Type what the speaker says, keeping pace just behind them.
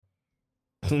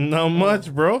Not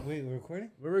much, bro. Wait, we're recording?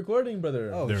 We're recording,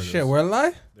 brother. Oh, There it shit. is. We're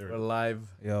live? We're live.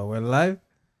 Yo, we're live.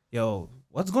 Yo,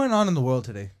 what's going on in the world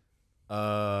today?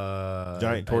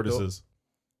 Giant tortoises.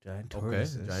 Giant Okay,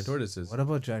 tortoises. giant tortoises. What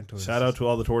about giant tortoises? Shout out to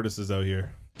all the tortoises out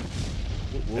here.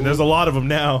 And there's a lot of them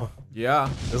now. Yeah.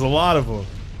 There's a lot of them.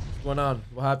 What's going on?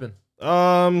 What happened?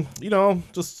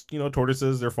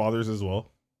 Tortoises, their fathers as well.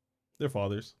 Their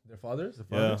fathers. Their fathers? The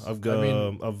Yeah,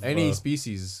 fathers? of any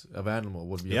species of animal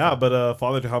would be. yeah, but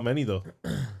father to how many though?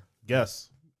 Guess.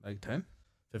 Like 10?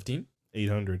 15.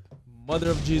 800.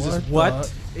 Mother of Jesus.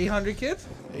 What? 800 kids?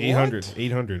 800.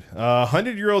 800.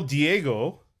 100-year-old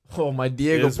Diego Oh, my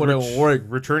Diego is put in work.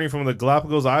 returning from the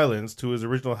Galapagos Islands to his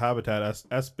original habitat as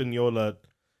Espanola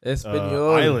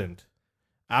Espanol. Island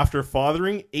after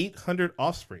fathering 800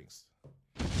 offsprings,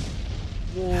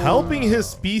 helping his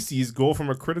species go from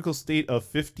a critical state of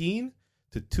 15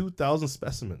 to 2,000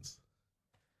 specimens.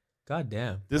 God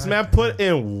damn. This man put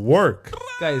in work. This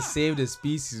guy has saved his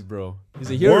species, bro. He's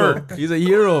a hero. Work. He's a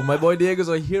hero. My boy Diego's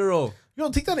a hero. Yo,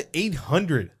 take that to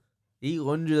 800.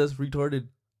 800, that's retarded.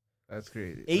 That's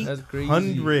crazy.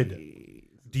 800.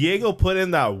 Diego put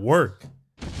in that work.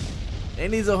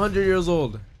 And he's 100 years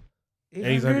old. And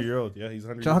he's 100-year-old. Yeah, he's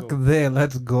 100 Chuck years old. there,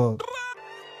 let's go.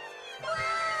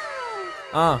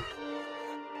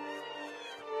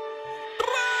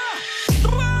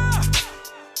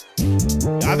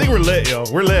 I think we're lit, yo.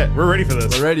 We're lit. We're ready for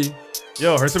this. We're ready.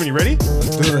 Yo, Hersim, you ready?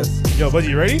 Let's do this. Yo, Budgie,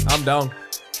 you ready? I'm down.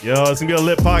 Yo, it's gonna be a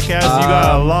lit podcast. You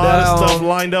got a lot of down. stuff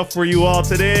lined up for you all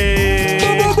today.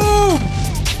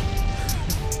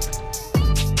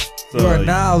 So, You are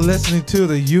now listening to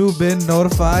the You've Been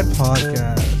Notified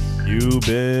podcast. You've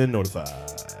been notified.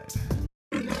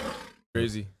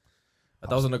 Crazy. I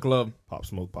thought I was in the club. Pop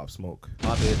smoke, pop smoke.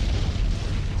 Pop it.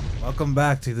 Welcome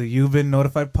back to the You've Been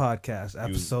Notified podcast,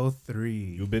 episode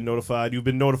 3. You've been notified. You've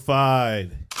been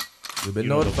notified. You've been You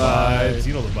know the notified. vibes.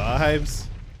 You know the vibes.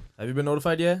 Have you been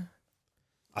notified yet?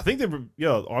 I think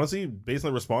honestly, based on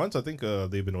the response, I think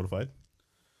they've been notified.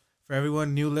 For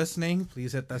everyone new listening,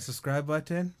 please hit that subscribe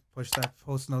button. Push that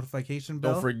post notification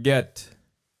bell. Don't forget.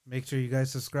 Make sure you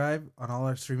guys subscribe on all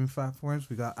our streaming platforms.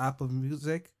 We got Apple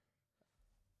Music,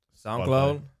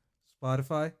 SoundCloud.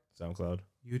 Spotify, SoundCloud.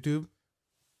 YouTube,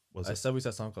 What's I it? said we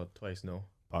said SoundCloud twice. No.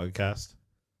 Podcast.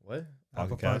 What?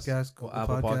 Apple Podcast. Podcasts, Oh, Google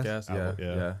Apple Podcasts. Podcast. Yeah. Apple,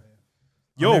 yeah. Yeah.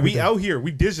 Yo, On we everything. out here.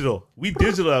 We digital. We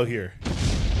digital out here.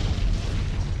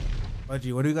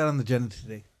 Budgie, what do we got on the agenda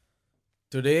today?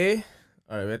 Today,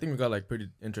 all right. I think we got like pretty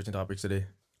interesting topics today.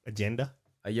 Agenda.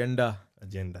 Agenda.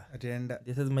 Agenda. Agenda.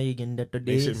 This is my agenda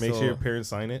today. Make sure your parents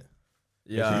sign it.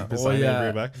 Make sure Yeah. you can Oh sign it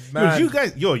and bring yeah. it back.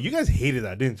 Man. You guys hated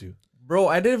that, didn't you? Bro,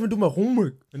 I didn't even do my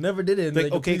homework. I never did it.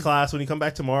 Like, okay, please- class, when you come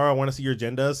back tomorrow, I want to see your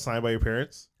agendas signed by your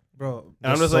parents. Bro,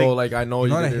 And I'm just so, like, I know you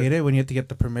know what I did it. hate it? When you have to get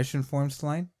the permission form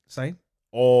signed?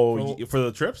 oh, Bro. for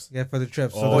the trips? Yeah, for the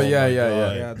trip. So Oh, there's- yeah, my yeah,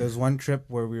 God. yeah, there's one trip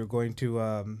where we were going to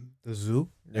the zoo,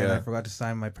 and Yeah. I forgot to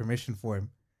sign my permission form.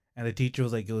 And the teacher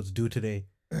was like, it was due today.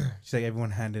 She's like,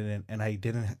 everyone handed it in, and I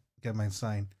didn't get mine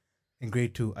signed. In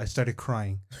grade 2, I started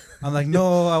crying. I'm like,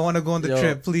 no, I want to go on the Yo,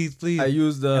 trip, please, please. I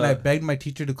used the. and I begged my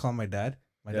teacher to call my dad.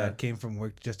 My Yeah. dad came from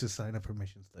work just to sign a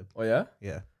permission slip. Oh yeah.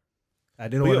 Yeah, I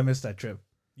didn't But want yo- to miss that trip.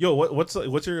 Yo,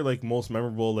 what's your like most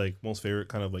memorable, like most favorite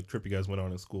kind of like trip you guys went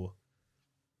on in school?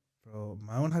 Bro,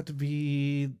 my one had to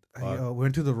be. I Fuck.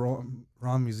 went to the Rom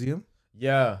Museum.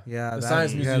 Yeah. Yeah, The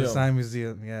Science Yeah, Museum. the Science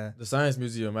Museum. Yeah, The Science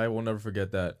Museum. I will never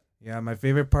forget that. yeah. My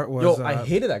favorite part was. Yo, I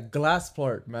hated that glass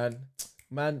part, man.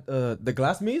 Man, the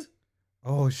glass maze.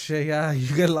 Oh shit! Yeah,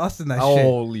 you get lost in that shit,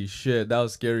 Holy shit, that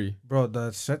was scary. bro.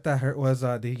 The shit that hurt was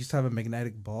they used to have a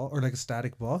magnetic ball or like a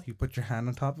static ball. You put your hand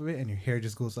on top of it, and your hair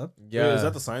just goes up. Yeah. Wait, is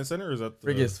that the science center or is that the,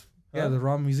 Friggis? Yeah, the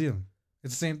Rom Museum.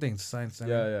 It's the same thing. It's a science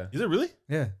center. Yeah, yeah. Is it really?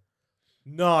 Yeah.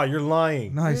 Nah, you're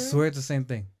lying. No, I swear it's the same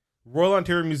thing. Royal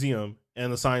Ontario Museum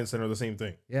and the Science Center are the same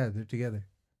thing. Yeah, they're together.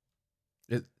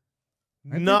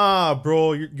 I think- Nah,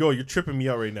 bro, you're tripping me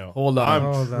out right now. Hold on. I'm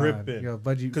Hold on. tripping. Yo,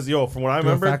 but you. Because from what I Do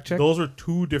a remember, fact check? those were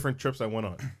 2 different trips I went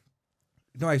on.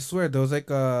 No, I swear there was like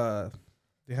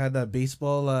they had that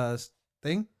baseball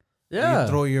thing. Yeah. You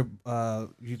throw your Yeah, throw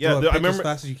a I pitch remember- as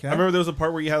fast as you can. I remember there was a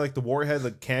part where you had like the warhead,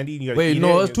 like candy, and you got Wait, eat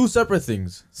no, it. it's 2 separate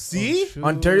things. See, Oh,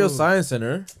 Ontario shoot. Science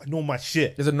Center I know my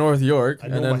shit. is in North York, I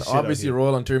know and my then shit out obviously here.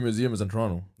 Royal Ontario Museum is in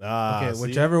Toronto. Ah, Okay, see?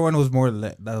 whichever one was more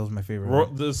lit. That was my favorite.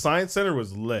 one. The Science Center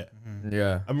was lit. Mhm.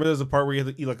 Yeah. I remember there's a part where you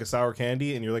have to eat like a sour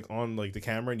candy, and you're like on like the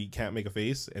camera, and you can't make a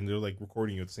face, and they're like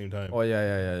recording you at the same time. Oh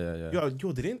yeah. Yo,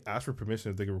 they didn't ask for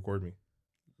permission if they could record me.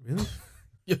 Really?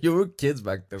 You were kids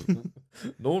back then.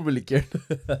 No one really cared.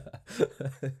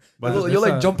 But you're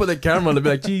like jumping the camera and be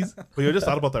like, "Jeez." But you just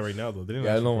thought about that right now, though. They didn't.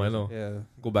 Yeah, I ask for know. permission. Yeah.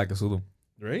 Go back and sue them.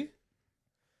 right?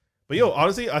 But yo,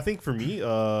 honestly, I think for me,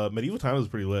 medieval times was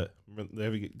pretty lit. Did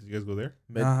you guys go there?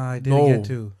 Nah, I didn't get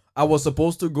to. I was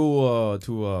supposed to go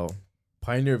to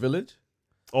Pioneer Village.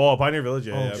 Oh, Pioneer Village,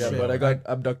 yeah. Oh, yeah, I Yeah, remember but that I one.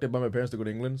 got abducted by my parents to go to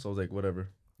England, so I was like, whatever.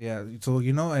 Yeah, so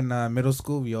in middle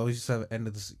school we always used to have end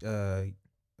of the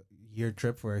year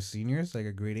trip for our seniors, like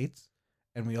our grade 8s,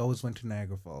 and we always went to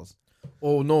Niagara Falls.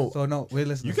 Oh no. So no, wait,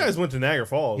 listen. You guys went to Niagara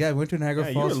Falls. Yeah, we went to Niagara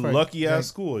Yeah, Falls. you were for- lucky like, ass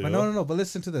school, yo. But no. But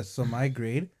listen to this. So my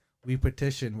grade, we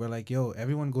petitioned. We're like, yo,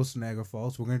 everyone goes to Niagara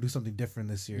Falls. We're gonna do something different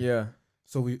this year. Yeah.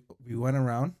 So we went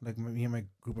around, like me and my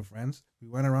group of friends. We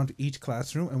went around to each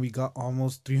classroom and we got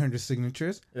almost 300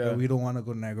 signatures. Yeah. That we don't want to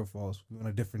go to Niagara Falls. We want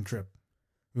a different trip.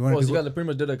 We want Oh, to so you guys pretty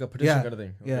much did like a petition Yeah, kind of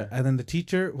thing. yeah. Okay. And then the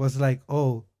teacher was like,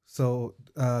 oh, so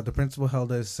the principal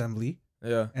held an assembly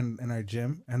Yeah. in our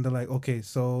gym, and they're like, okay,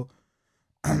 so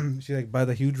she's like, by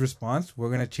the huge response, we're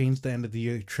gonna change the end of the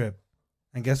year trip.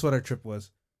 And guess what our trip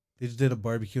was? They just did a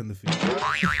barbecue in the field.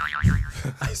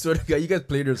 I swear to God, you guys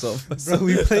played yourself. Bro,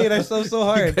 we played ourselves so You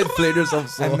hard. guys played yourself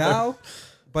so And hard. now,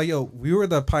 but yo, we were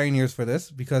the pioneers for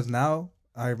this because now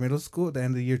our middle school, at the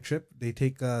end of the year trip, they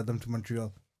take them to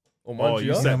Montreal. Oh, Oh, you Montreal?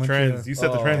 Yeah, set Montreal. trends. You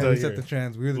set the Oh. trends Yeah, out we set here. the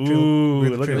trends. We were the Ooh, trail. We were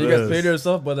the look at trail. You this. guys played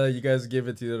yourself, but you guys gave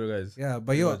it to the other guys. Yeah, but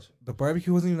Pretty yo, much. the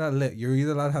barbecue wasn't even that lit. You're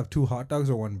either allowed to have 2 hot dogs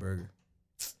or 1 burger.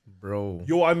 Bro.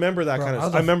 Yo, I remember that Bro, kind I of.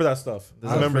 was I a- remember that stuff.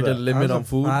 There's I a remember freaking that. limit on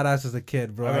food. Badass as a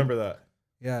kid, bro. I remember that.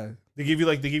 Yeah. They give you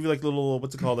like little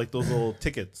what's it called, like those little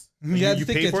tickets. Like, Yeah, you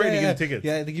the pay tickets, for it and yeah, you get the tickets.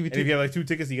 Yeah, they give you And if 2. you have like 2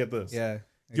 tickets, you get this. Yeah.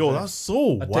 Yo, exactly. that's so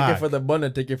A whack. ticket for the bun, a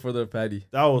ticket for the patty.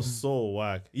 That was so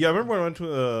whack. Yeah, I remember when I went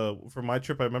to for my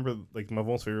trip. I remember like my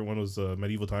most favorite one was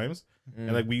medieval times,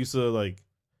 and like we used to like.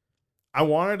 I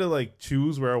wanted to like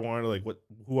choose where I wanted to like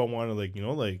who I wanted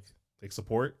to like like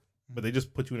support, but they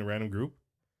just put you in a random group.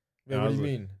 Wait, And I what do was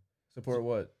you like- mean? Support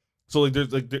what? So like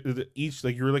there's like each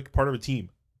like you're like part of a team.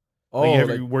 Oh, Like, you have-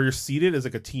 like, where you're seated is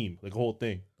like a team, like a whole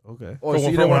thing. Okay. oh, from so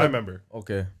you from didn't what I want remember,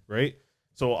 Okay. right?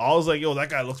 So I was like, yo, that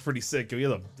guy looks pretty sick. He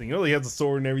has a, he has a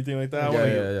sword and everything like that. I Yeah, wanna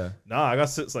yeah, get- yeah. Nah, I got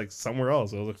sit like somewhere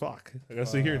else. I was like, fuck, I gotta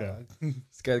sit here now.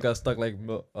 This guy got stuck like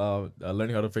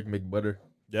learning how to freaking make butter.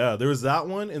 Yeah, there was that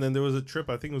one, and then there was a trip.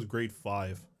 I think it was grade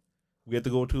 5. We had to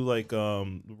go to like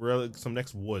we're at like, some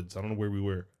next woods. I don't know where we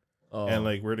were, Oh. and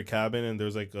like we're at a cabin, and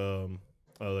there's like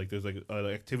there's like an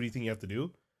activity thing you have to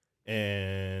do,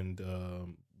 and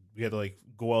we had to like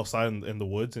go outside in the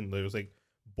woods, and there was like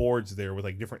boards there with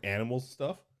like different animals and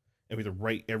stuff, and we had to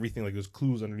write everything. Like there's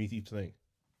clues underneath each thing.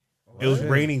 It was shit.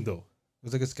 raining though. It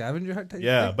was like a scavenger hunt type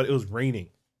Yeah, thing? but it was raining.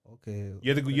 Okay.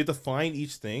 You had to go. You had to find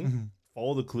each thing, Mhm.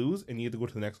 follow the clues, and you had to go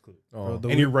to the next clue. Oh. Bro, the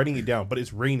And you're writing it down, but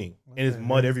it's raining What and it's the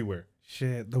mud heck? everywhere.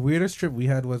 Shit. The weirdest trip we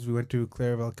had was we went to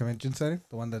Clairville Convention Center,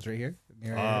 the one that's right here.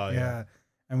 Near Ah, yeah.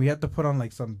 And we had to put on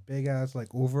like some big ass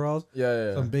like overalls,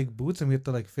 Yeah. some big boots, and we had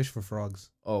to like fish for frogs.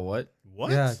 Oh, what?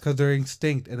 What? Yeah, because they're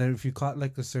extinct. And then if you caught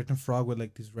like a certain frog with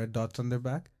like these red dots on their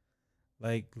back,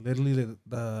 like literally the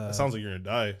That sounds like you're gonna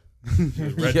die.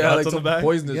 like Red yeah, dots like on the some back?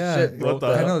 poisonous Yeah, shit, bro. what the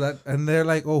I hell? know that, and they're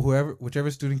like, oh, whichever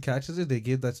student catches it, they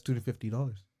give that student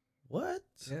 $50. What?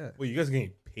 Yeah, Wait, you guys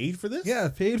getting paid for this? yeah,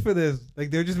 paid for this. Like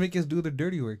they're just making us do the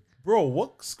dirty work, Bro,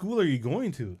 what school are you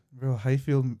going to? bro.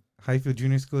 Highfield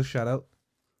Junior School, shout out.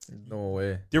 No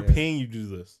way. They're Yeah. paying you to do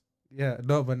this. Yeah,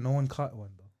 no, but no one caught one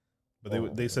though. But Oh.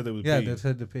 they said they would Yeah, pay they you.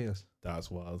 said to pay us.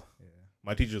 That's wild. Yeah.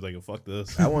 My teacher's like, fuck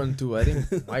this. I went to, I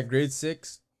think, my grade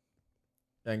 6.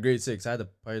 And grade 6, I had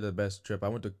probably the best trip. I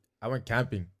went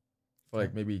camping for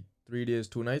like maybe 3 days,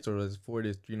 2 nights, or was it 4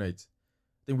 days, 3 nights.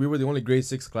 I think we were the only grade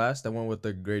 6 class that went with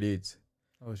the grade 8s.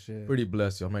 Oh shit. Pretty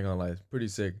blessed, yo. I'm not gonna lie. Pretty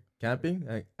sick.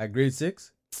 Camping at grade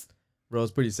 6, bro,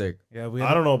 it's pretty sick. Yeah, we.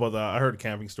 I don't know about that. I heard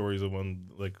camping stories of when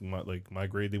my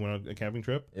grade they went on a camping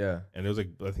trip, Yeah. and it was like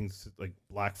I think it's like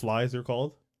black flies they're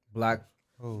called. Black.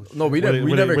 Oh shit. No, we Where never, they- we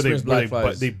where they- never where they- experienced where black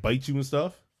flies. They bite you and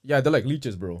stuff. Yeah, they're like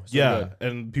leeches, bro. So Yeah, good.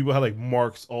 and people had like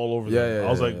marks all over Yeah, them. yeah, I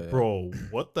was yeah, like, yeah, yeah. bro,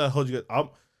 what the hell did you get?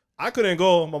 I couldn't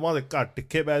go. My mom like, God, the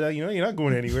kid bad. You know, you're not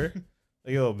going anywhere.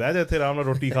 Like, yo, bad that I'm not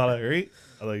roti kala, right?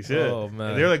 I was like, shit. Oh,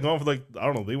 man. And they're like gone for like I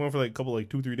don't know. They went for like a couple like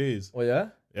 2-3 days. Oh, yeah?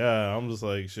 Yeah, I'm just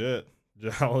like shit.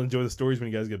 I'll enjoy the stories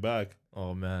when you guys get back.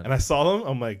 Oh, man. And I saw them.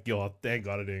 I'm like, yo, thank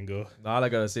God I didn't go. Now all I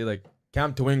gotta say, like,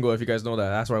 Camp Tawingo, if you guys know that.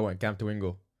 That's where I went, Camp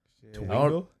Tawingo. Shit. I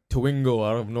don't- Tawingo,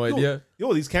 I have no Yo, idea.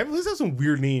 Yo, these camping places have some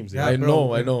weird names. Yeah, Yeah. I bro,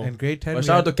 know, I in- know. In grade 10, But we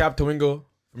shout out had, to Cap Tawingo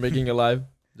for making it live.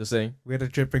 Just saying. we had a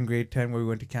trip in grade 10 where we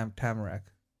went to Camp Tamarack.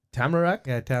 Tamarack?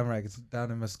 Yeah, Tamarack. It's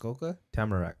down in Muskoka.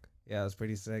 Tamarack. Yeah, it was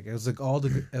pretty sick. It was like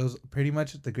it was pretty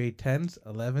much the grade 10s,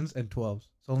 11s, and 12s.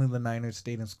 So only the 9ers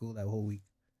stayed in school that whole week.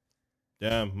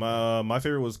 Yeah, my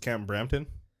favorite was Camp Brampton.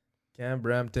 Camp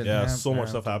Brampton. Yeah, Camp so much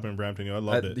stuff Brampton. happened in Brampton. Yo, I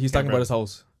loved it. He's Camp talking about his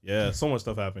house. Yeah, so much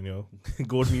stuff happened, yo.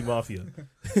 Gold Meat Mafia.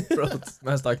 Bro, this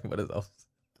man's talking about his house.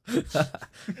 So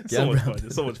much Gambler. fun.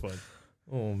 It's so much fun.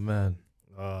 Oh man.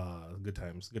 Good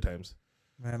times. Good times.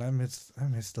 Man, I miss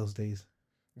those days.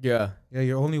 Yeah. Yeah,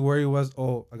 your only worry was,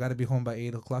 oh, I gotta be home by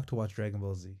 8 o'clock to watch Dragon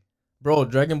Ball Z. Bro,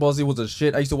 Dragon Ball Z was a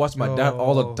shit. I used to watch my dad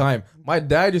all the Oh. time. My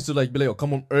dad used to like be like, "Oh,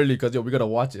 come on early, cause yo, we gotta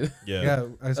watch it." Yeah. Yeah,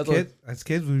 as That's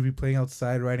kids, we'd be playing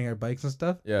outside, riding our bikes and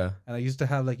stuff. Yeah. And I used to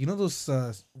have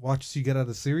those watches you get out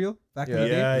of cereal back in the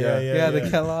day. Yeah, Yeah. yeah, Yeah, the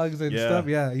Kellogg's and Yeah. stuff.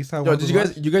 Yeah, I used to have. Yo, one did of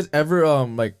you those guys ever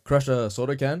like crush a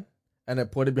soda can and then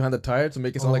put it behind the tire to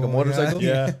make it sound like a Oh, yeah. motorcycle?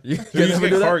 Yeah. You You guys used to ever get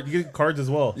do that? cards. You get cards as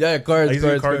well. Yeah, cards, I used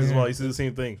to get cards, cards as cards. well. I used to do the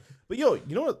same thing. But yo,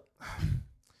 you know what?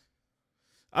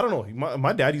 I don't know.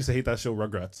 My dad used to hate that show,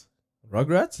 Rugrats.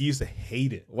 Rugrats? He used to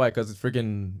hate it. Why? Cause it's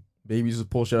freaking babies who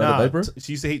pull shit out of the diaper.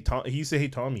 She used to hate Tom. He used to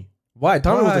hate Tommy. Why?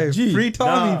 Tommy was Why? a G. Free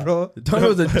Tommy, Nah. bro. Tommy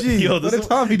was a G. Yo, What this did is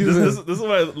Tommy do? this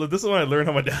is when I learned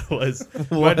how my dad was.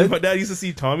 What? My dad used to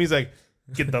see Tommy. He's like,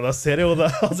 "Get the cereal."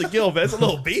 I was like, "Yo, man, it's a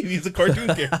little baby. He's a cartoon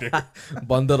character."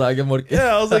 Bandarage Morke.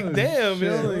 Yeah, I was like, "Damn,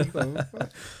 yo." Shit, what the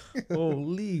fuck?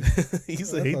 Holy. He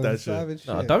used to That's hate some that shit. savage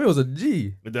Nah, shit. Tommy was a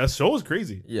G. But that show was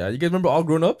crazy. Yeah, you guys remember All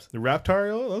Grown Ups? The Raptor,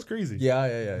 yo, that was crazy.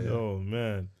 Yeah. Oh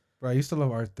man. Bro, I used to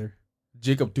love Arthur,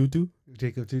 Jacob Tutu.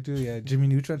 Jacob Tutu, yeah, Jimmy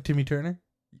Neutron, Timmy Turner.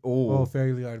 Oh, Oh,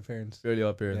 Fairly Odd Parents. Fairly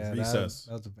Odd Parents. Yeah, Recess.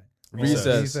 That was a bang.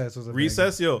 Recess. Recess was a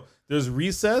Recess, yo. There's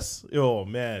Recess, yo,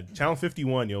 man. Channel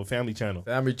 51, yo, Family Channel.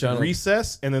 Family Channel.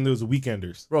 Recess, and then there was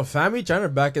Weekenders. Bro, Family Channel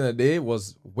back in the day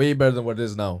was way better than what it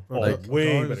is now. Bro, Like,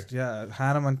 way those- better. Yeah,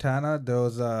 Hannah Montana. There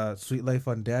was Sweet Life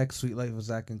on Deck, Sweet Life with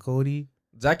Zach and Cody.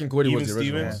 Zach and Cody Even was the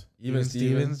original. Stevens. Yeah. Even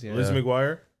Stevens. yeah. Liz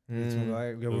McGuire. It's Mm.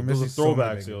 like- yeah, we're Those missing are so many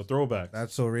throwbacks, big yo. ones. Throwbacks.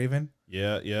 That's So Raven.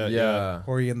 Yeah.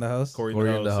 Corey in the House. Corey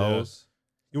Corey in the House. House.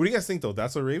 Yo, what do you guys think, though?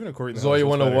 That's a Raven or Corey in the Zoe House?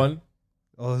 What's better? 101.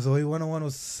 Oh, Zoe 101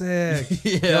 was sick.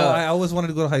 Yeah. Yo, I always wanted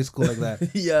to go to high school like that.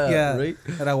 yeah. Yeah. Right?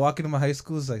 And I walk into my high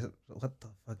school, it's like, what the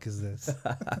fuck is this?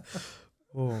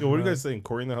 Oh, Yo, what do you man. guys think?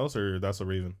 Corey in the House or That's a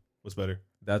Raven? What's better?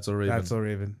 That's a Raven. That's So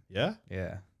Raven. Yeah?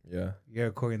 Yeah. yeah. You're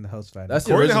a Corey in the House fan. That's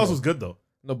the Corey in the original. House was good, though.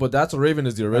 No, but That's a Raven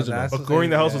is the original. that's- But Corey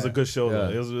in the House was a yeah. good show, though.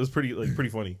 Yeah. It was pretty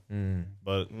funny. Mm.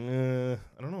 But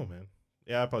I don't know, man.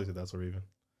 Yeah, I probably said That's a Raven.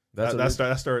 That's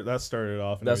That started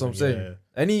off. and That's what I'm everything.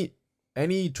 saying.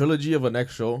 Any trilogy of a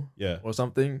next show Yeah. or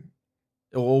something,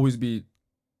 it will always be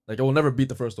like it will never beat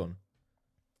the first one.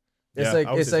 It's Yeah, like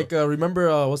I would say remember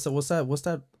what's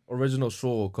that original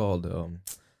show called?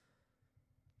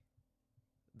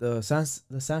 The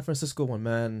San Francisco one,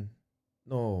 man.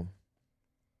 No.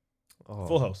 Oh.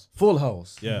 Full House. Full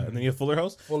House. Yeah, and then you have Fuller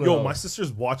House. Fuller Yo, House. my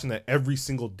sister's watching that every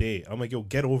single day. I'm like, yo,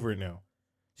 get over it now.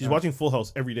 She's Yeah. watching Full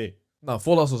House every day. Nah,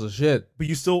 Full House was a shit. But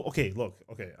you still okay? Look,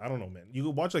 okay. I don't know, man. You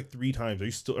watch like 3 times.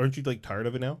 Aren't you like tired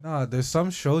of it now? No, there's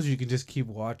some shows you can just keep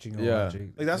watching. And Yeah.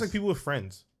 watching. Like that's like people with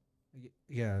Friends.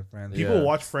 Yeah, friends. Yeah. People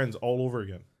watch Friends all over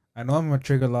again. I know I'm gonna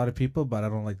trigger a lot of people, but I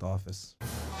don't like The Office.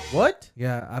 What?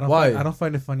 Yeah, I don't. Why? I don't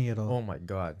find it funny at all. Oh my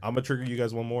god. I'm gonna trigger you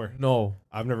guys one more. No.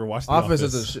 I've never watched The Office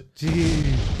is a shit.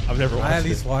 Gee, I've never watched I at it.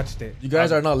 least watched it. You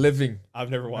guys I'm- are not living. I've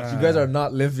never watched You it. guys are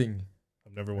not living.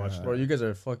 I've never watched Bro, it. you guys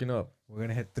are fucking up. We're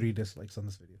gonna hit 3 dislikes on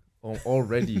this video.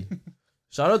 Already.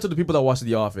 Shout out to the people that watch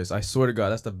The Office. I swear to God,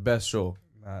 that's the best show.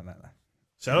 Nah.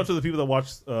 Shout out to the people that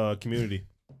watch Community.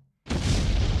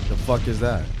 The fuck is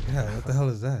that? Yeah, what the hell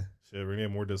is that? Shit, we're gonna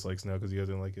get more dislikes now because you guys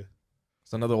didn't like it.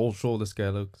 It's another old show this guy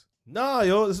looks. Nah,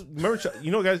 yo, remember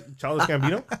guys, Childish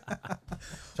Gambino.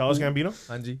 Childish Gambino.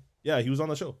 Angie. Yeah, he was on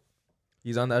the show.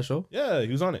 He's on that show? Yeah,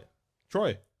 he was on it.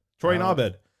 Troy and Oh.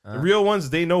 Abed. The real ones,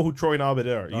 they know who Troy and Abed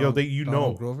are. Donald- You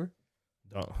Donald know. Grover.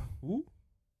 Who?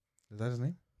 Is that his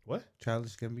name? What?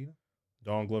 Childish Gambino.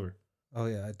 Donald Glover. Oh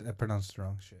yeah, I pronounced it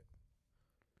wrong. Shit.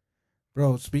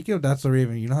 Bro, speaking of That's So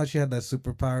Raven, you know how she had that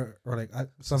superpower or like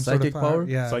some Psychic sort of power?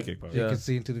 Yeah, Psychic power. She Yeah. can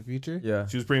see into the future. Yeah.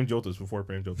 She was Prem Jyotish before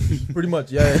Prem Jyotish. Pretty much.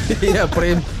 Yeah. Yeah.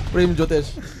 Prem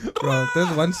Jyotish. Bro, if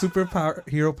there's one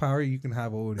hero power you can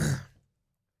have. What would it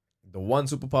be? The one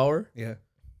superpower. Yeah,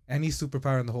 any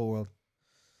superpower in the whole world.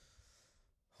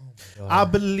 Oh my I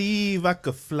believe I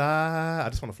could fly. I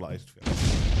just want to fly. I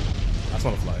just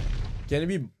want to fly. Can it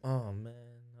be? Oh man,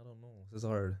 I don't know. This is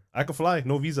hard. I could fly.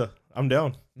 No visa. I'm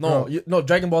down. No, Bro. no.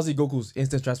 Dragon Ball Z Goku's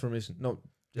instant transformation. No.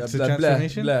 Instant blah,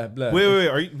 transformation? Blah blah.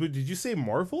 Wait. Did you say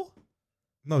Marvel?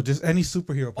 No, just any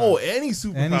superhero power. Oh, any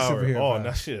superpower. superhero Oh, power.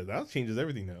 that shit. That changes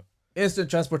everything now. Instant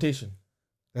transportation.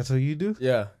 That's what you do,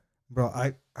 Yeah. bro.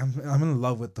 I'm in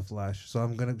love with the Flash, so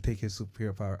I'm gonna take his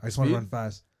superhero power. I just want Speed? to run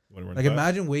fast. You wanna run Like fast?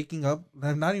 imagine waking up.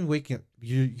 I'm not even waking up.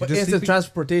 You But just instant sleeping.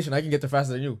 transportation, I can get there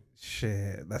faster than you.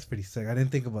 Shit, that's pretty sick. I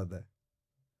didn't think about that.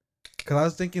 Cause I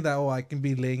was thinking that I can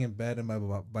be laying in bed and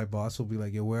my boss will be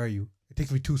like, "Yo, where are you?" It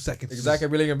takes me 2 seconds. Exactly.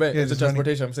 I'm in bed. Yeah, It's a just running.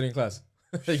 transportation. I'm sitting in class.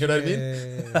 You know what I mean?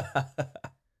 Yeah.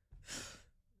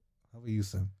 How about you,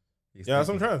 Sam? Yeah, that's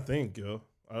what I'm trying to think, yo.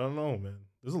 I don't know, man.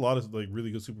 There's a lot of like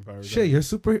really good superpowers. Shit, your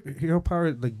superhero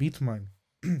power like beats mine.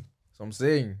 So I'm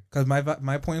saying. Cause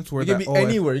my points were You can that be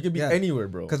anywhere. You can be yeah. anywhere,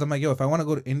 bro. Because I'm like, yo, if I want to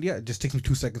go to India, it just takes me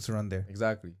 2 seconds to run there.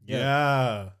 Exactly.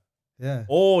 Yeah. Yeah.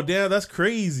 Oh, damn, that's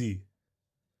crazy.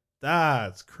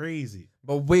 That's crazy.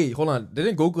 But wait, hold on.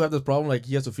 Didn't Goku have this problem? Like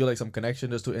he has to feel like some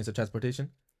connection just to instant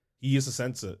transportation. He used to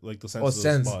sense it, like the sense Oh, of the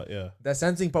sense. spot. Yeah. That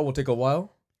sensing part will take a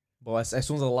while, but as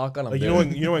soon as I lock on, I'm Like there.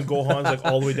 you know when Gohan's like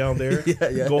all the way down there. yeah,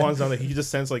 yeah. Gohan's down there. He just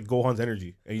sense like Gohan's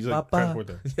energy, and he's like Papa. transport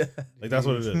there. Yeah. Like that's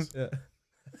what it is. Yeah.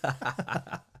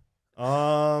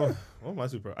 What my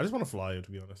super? I just want to fly.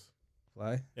 To be honest.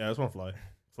 Fly. Yeah, I just want to fly.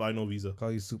 Fly no visa.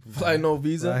 Call you super. Fly no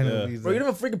visa. Fly no Yeah. visa. Bro, you don't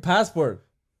have a freaking passport.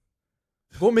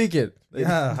 Go make it. Yeah.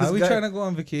 How This are we guy- trying to go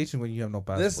on vacation when you have no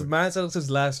passport? This man said since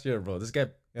last year, bro. This guy Yeah,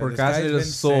 this guy's procrastinated been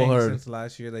so saying hard. Since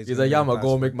last year, that He's like, yeah, I'm gonna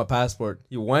go make my passport.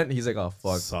 He went. He's like, oh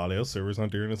fuck. Saleo servers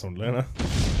not doing this on Lena.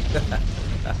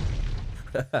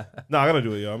 No, I gotta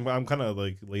do it. Yeah, I'm kind of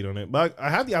like late on it, but I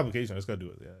have the application. I just gotta do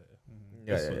it. Yeah,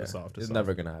 Yeah, It's- yeah, yeah. it's soft, it's It's soft.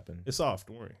 never gonna happen. it's soft.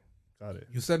 Don't worry. Got it.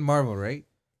 You said Marvel, right?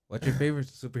 What's your favorite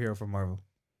superhero from Marvel,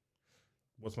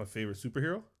 What's my favorite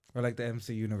superhero? or like the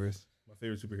MC universe? My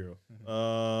favorite superhero.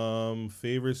 Mm-hmm.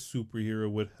 Favorite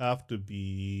superhero would have to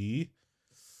be.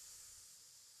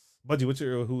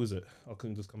 Budgie, who is it? I'll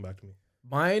just come back to me.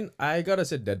 Mine, I gotta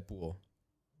say Deadpool.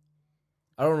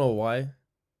 I don't know why.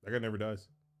 That guy never dies.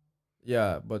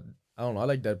 Yeah, but I don't know. I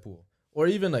like Deadpool, or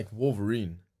even like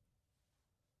Wolverine.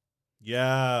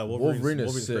 Yeah, Wolverine is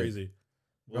Wolverine's sick. crazy.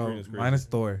 Wolverine is crazy. Mine is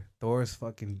Thor. Thor is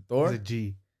fucking. Thor? He's a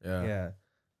G. Yeah, Yeah.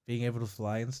 Being able to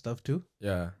fly and stuff too.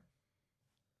 yeah.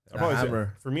 I'd probably say,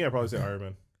 Hammer. for me, I'd probably say Iron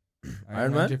Man.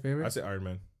 Iron Man's Man? your favorite? I say Iron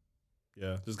Man.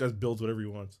 Yeah, this guy builds whatever he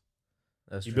wants.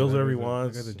 That's He true. builds whatever he That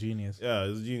wants. guy's a genius. Yeah,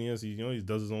 he's a genius. He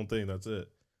does his own thing. That's it.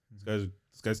 This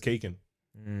guy's caking.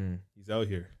 Mm. He's out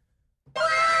here.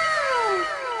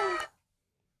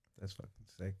 That's fucking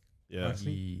sick. Yeah.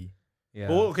 Honestly. Yeah.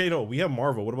 Oh, okay, no, we have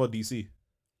Marvel. What about DC?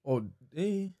 Oh,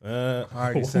 eh. I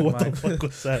already said what mine. the fuck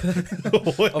was that?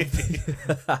 Wait,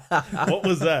 what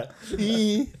was that?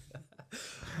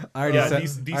 I already Yeah, said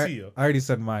DC, yo. I already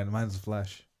said mine. Mine's the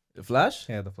Flash. The Flash?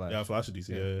 Yeah, the Flash. Yeah, Flash of DC.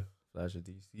 Yeah. Yeah, Flash of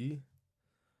DC.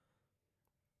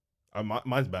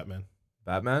 mine's Batman.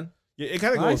 Batman? Yeah, it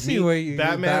kind of I goes see me, where you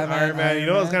Batman, Iron Man. You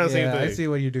know, it's kind of the same yeah, thing. I see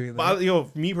what you're doing. But There.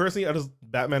 me personally,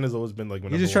 Batman has always been like.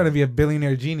 You're just trying to be a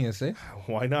billionaire genius, eh?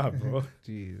 Why not, bro?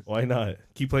 Jeez. Why not?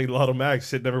 Keep playing Lotto Max.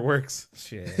 Shit never works.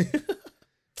 Shit.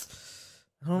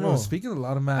 I don't No, know. speaking of a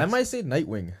lot of math, I might say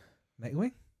Nightwing.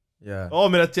 Nightwing. Yeah. Oh,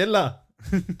 Mirachella.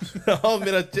 Oh,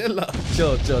 Mirachella.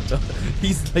 Chill.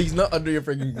 He's not under your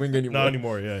freaking wing anymore. Not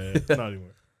anymore. Yeah, not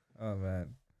anymore. Oh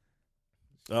man.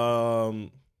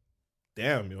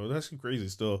 Damn, yo, that's crazy.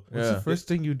 Still, What's Yeah. the first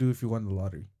thing you do if you won the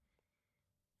lottery?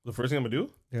 the first thing I'm gonna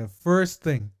do, Yeah, first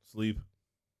thing. sleep.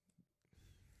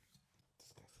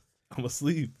 I'm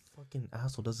asleep. Fucking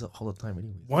asshole does it all the time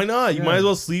anyways. Why not? You Yeah. might as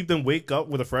well sleep than wake up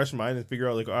with a fresh mind and figure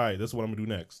out like, all right, this is what I'm gonna do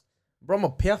next. Bro, I'm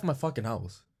gonna pay off my fucking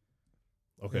house.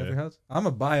 You have your Okay. house? I'm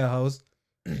gonna buy a house,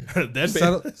 Then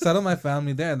settle my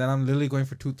family there, and then I'm literally going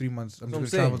for 2-3 months. I'm That's what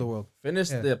just I'm gonna travel saying. the world. Finish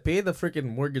pay the freaking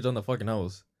mortgage on the fucking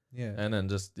house. Yeah. And then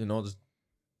just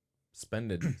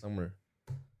spend it somewhere.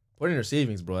 Put in your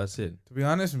savings, bro. That's it. To be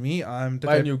honest, me, I'm the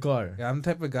Buy a type, new car. yeah, I'm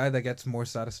the type of guy that gets more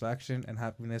satisfaction and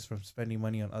happiness from spending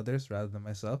money on others rather than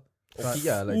myself. Okay,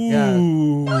 yeah, like Yeah.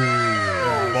 Ooh,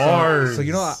 Yeah, bars. So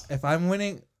you know, if I'm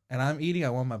winning and I'm eating, I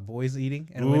want my boys eating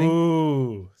and winning.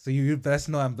 Ooh, So you best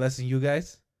know I'm blessing you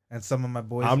guys and some of my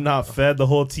boys. I'm not fed. The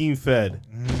whole team fed.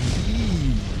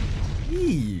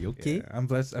 okay. Yeah, I'm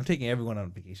blessed. I'm taking everyone on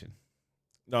vacation.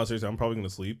 No, seriously, I'm probably gonna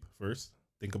sleep first.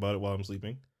 Think about it while I'm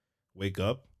sleeping. Wake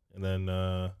up, and then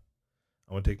I'm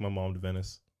gonna take my mom to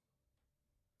Venice.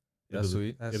 That's Italy.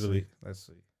 sweet. That's Italy. sweet. That's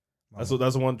sweet.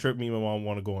 That's the one trip me and my mom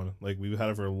want to go on. Like we've had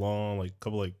it for a long, like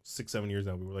couple, like 6-7 years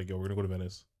now. We were like, yo, we're gonna go to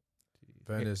Venice.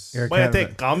 Venice. Air But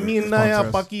Canada. camina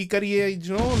Sponsor us. paki kariye,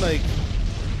 you know, like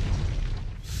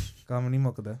काम नहीं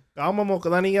मुकदा काम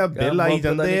मुकदा नहीं आ bill आई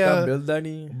ਜਾਂਦੇ ਆ ਬਿਲਦਾ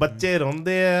ਨਹੀਂ ਬੱਚੇ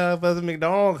ਰੋਂਦੇ ਆ ਬਸ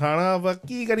ਮੈਕਡੋਨਲਡ ਖਾਣਾ ਬਸ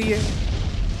ਕੀ ਕਰੀਏ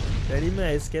ਡੈਡੀ ਮੈਂ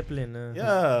ਐਸਕੇਪ ਲੈਣਾ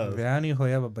yeah ਵਿਆਹ ਨਹੀਂ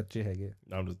ਹੋਇਆ but ਬੱਚੇ ਹੈਗੇ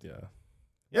I'm just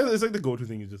yeah it's like the go-to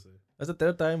thing you just say. That's the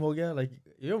third time ho gaya like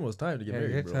you're almost time to get Yeah,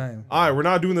 married good bro time. All right, we're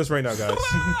not doing this right now, guys.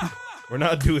 We're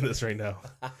not doing this right now.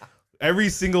 Every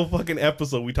single fucking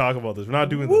episode we talk about this. We're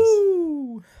not doing this.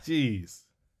 Woo! Jeez.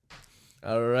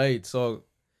 All right, so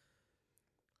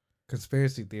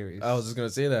Conspiracy theories. I was just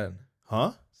gonna say that Huh?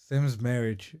 Sim's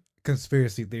marriage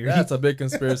conspiracy theory. That's a big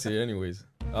conspiracy, anyways.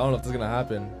 I don't know if this is gonna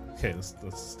happen. Okay, let's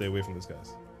stay away from this,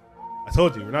 guys. I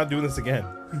told you, we're not doing this again.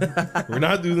 We're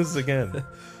not doing this again.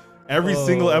 Every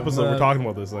single episode we're man. talking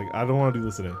about this. Like, I don't want to do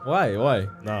this today. Why? Why?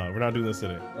 Nah, we're not doing this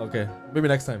today. Okay, maybe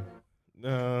next time.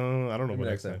 No, I don't know Maybe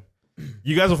about next next time.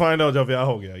 You guys will find out, Javia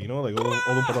Hogia. You know, like,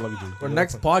 For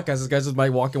next podcast, this guy just might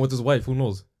walk in with his wife. Who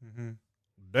knows? Mhm.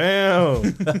 Damn.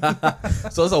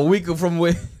 So it's a week from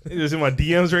when. You just in my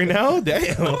DMs right now?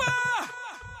 Damn.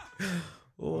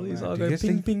 Oh, he's man. all Do you good. guys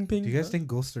Ping, think- ping, ping. Do you guys think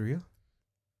ghosts are real?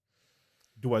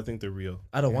 Do I think they're real?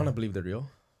 I don't Yeah. want to believe they're real.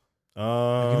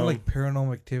 Like, you know, like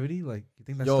Paranormal Activity. Like, you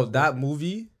think that's Yo, that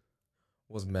movie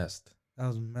was messed. that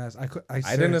was mess. I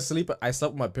I didn't sleep. I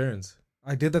slept with my parents.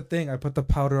 I did the thing. I put the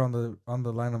powder on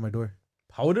the line of my door.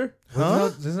 Powder?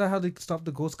 Isn't that how they stop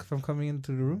the ghosts from coming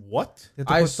into the room? What? They have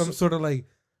to I put some s- sort of like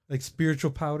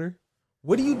spiritual powder.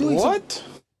 What are you doing? What?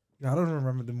 Yeah, I don't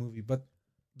remember the movie, but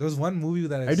there was one movie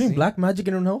that Are you doing black magic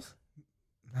in your house?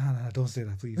 Nah, don't say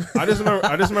that, please. I just remember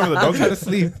the I'm trying to doggy.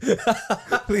 sleep.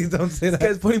 Please don't say This that.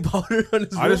 guy's putting powder on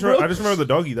his I just room, bro. remember the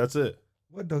doggy. That's it.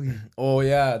 What doggy? Oh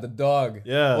yeah, the dog.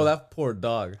 Yeah. Oh, that poor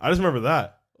dog. I just remember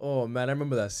that. Oh man, I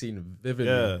remember that scene vividly.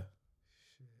 Yeah.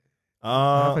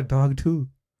 I have a dog too.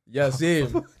 Yeah,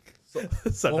 same.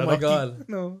 Oh my god.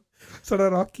 No, so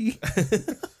that Rocky.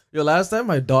 Yo, last time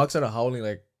my dog started howling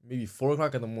like maybe 4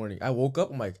 o'clock in the morning. I woke up.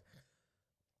 I'm like,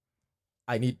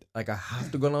 I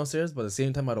have to go downstairs, but at the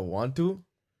same time I don't want to.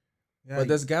 Yeah, But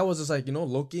this guy was just like,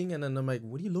 looking, and then I'm like,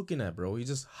 what are you looking at, bro? He's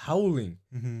just howling.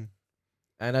 Mhm.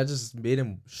 And I just made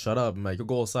him shut up. I'm like, you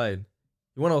go outside.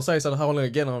 He went outside, started howling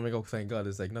again. I'm like, oh, thank God.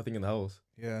 There's like nothing in the house.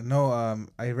 Yeah, no.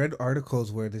 I read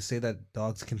articles where they say that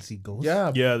dogs can see ghosts.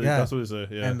 Yeah. Yeah, Yeah. that's what they say.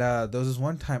 Yeah. And there was this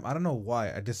one time, I don't know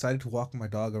why, I decided to walk my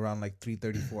dog around like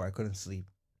 3:34. I couldn't sleep,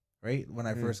 right when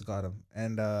I first got him,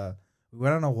 and we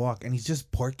went on a walk, and he's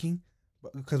just barking,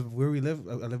 because where we live,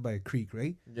 I live by a creek,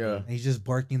 right? Yeah. And he's just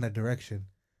barking in that direction,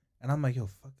 and I'm like, yo,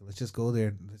 fuck it, let's just go there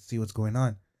and let's see what's going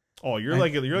on. Oh, you're I-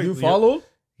 like You followed?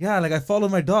 Yeah, like I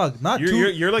followed my dog, not You're, too. you're,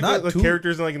 you're like not the too-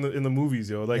 characters in the movies,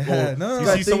 yo. Like, Yeah, oh, no, you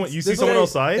no, see someone this someone guy-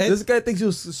 outside. This guy thinks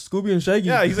you're Scooby and Shaggy.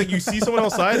 Yeah, he's like, you see someone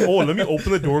outside. Oh, let me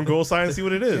open the door and go outside and see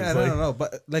what it is. Yeah, Like, no,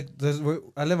 but like,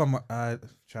 I live on. I'm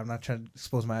not trying to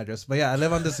expose my address, but yeah, I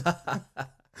live on this.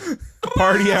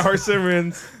 Party hour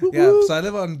Simmons. Yeah, so I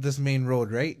live on this main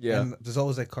road, right? Yeah. And there's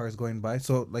always like cars going by.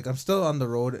 So like I'm still on the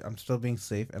road, I'm still being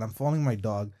safe, and I'm following my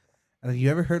dog. And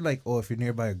you ever heard like, oh, if you're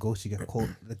nearby a ghost, you get cold,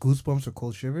 the goosebumps or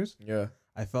cold shivers? Yeah.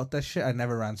 I felt that shit. I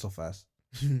never ran so fast.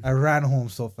 I ran home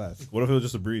so fast. What if it was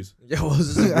just a breeze? Yeah, what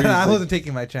was this? I wasn't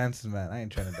taking my chances, man. I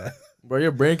ain't trying to die. Bro,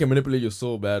 your brain can manipulate you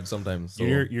so bad sometimes. So.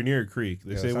 You're near a creek.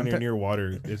 They Yeah, say when you're someti- near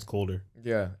water, it's colder.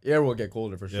 Yeah, air will get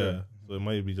colder for sure. Yeah, so it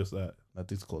might be just that.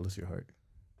 Nothing's cold as your heart.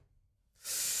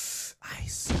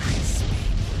 Ice.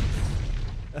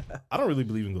 I don't really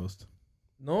believe in ghosts.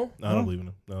 No? No, I don't No? believe in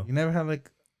them. No, You never had like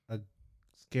a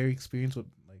scary experience with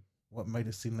like what might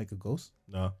have seemed like a ghost?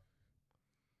 no,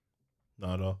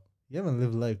 not at all. You haven't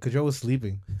lived life because you're always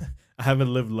sleeping. I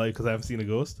haven't lived life because I haven't seen a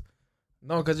ghost.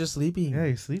 No, because you're sleeping. Yeah,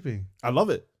 you're sleeping. I love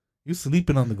it. You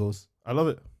sleeping on the ghost. I love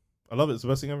it. I love it. It's the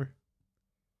best thing ever.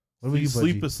 What about you,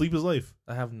 sleep Budgie? sleep is life.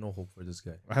 I have no hope for this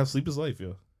guy. I have sleep is life,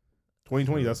 yo.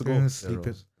 2020, that's the You're goal. gonna sleep,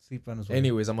 Zeros. sleep on his way.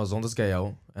 Anyways, I'm gonna zone this guy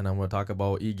out and I'm gonna talk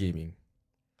about e-gaming.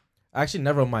 Actually,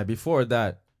 never mind. Before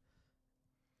that,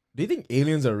 do you think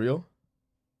aliens are real?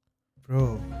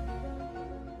 Bro.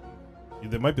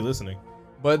 They might be listening.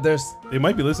 But there's They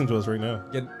might be listening to us right now.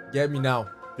 get me now.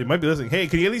 They might be listening. Hey,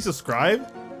 can you at least subscribe?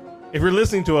 If you're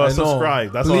listening to us, I know.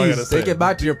 subscribe. That's all I Please gotta say. take it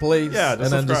back to your place. Yeah,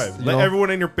 just and then subscribe. you Let know,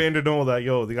 everyone in your band know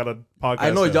that they got a podcast. I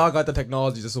know now. y'all got the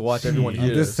technology just to watch everyone I'm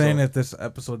here. just saying so- if this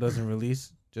episode doesn't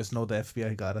release, just know the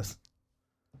FBI got us.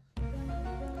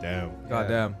 Damn. God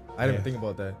damn. I didn't Yeah. think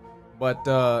about that. But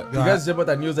you Yeah, guys did about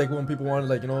that news like when people wanted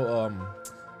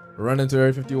run into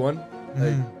Area 51?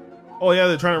 Like, Oh yeah,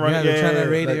 they're trying to run. Yeah, it. they're Yeah, trying yeah, to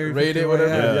raid like, Area raid it, 51,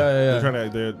 whatever. yeah. Yeah. They're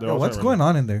trying to. They're Yo, all what's trying to going run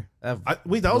on in there?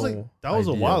 Wait, that was No a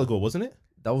idea. while ago, wasn't it?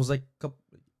 That was like a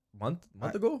month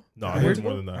ago? No, I I heard heard-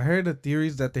 more than I that. heard the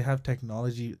theories that they have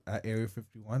technology at Area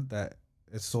 51 that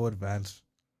is so advanced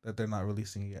that they're not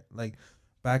releasing it yet. Like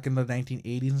back in the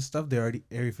 1980s and stuff,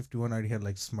 Area 51 already had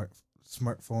like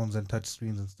smartphones and touch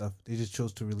screens and stuff. They just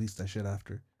chose to release that shit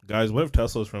after. Guys, what if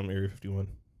Tesla's from Area 51?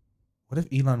 What if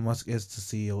Elon Musk is the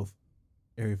CEO of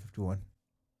Area 51?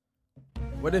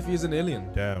 What if he's an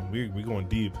alien? Damn, we going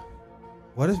deep.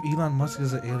 What if Elon Musk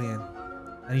is an alien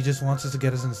and he just wants us to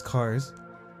get us in his cars,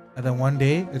 and then one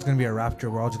day it's gonna be a rapture.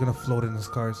 We're all just gonna float in his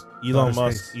cars. to Elon outer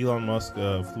Musk. space. Elon Musk flew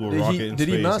a rocket in Did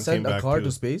space he not and send came a back car too.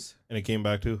 to space? And it came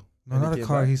back too. No, And not he a came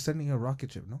car. back? He's sending a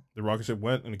rocket ship. No. The rocket ship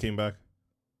went and it came back.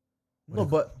 No,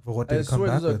 but what I did it come swear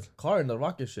back there's a with? car in the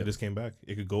rocket It ship. just came back.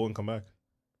 It could go and come back.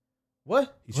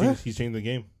 What? He's changed the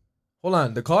game. Hold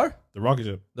on, the car? The rocket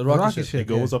ship. The rocket, rocket ship. ship. It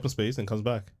goes yeah. up in space and comes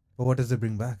back. But what does it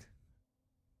bring back?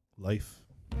 Life.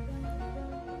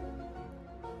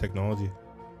 Technology.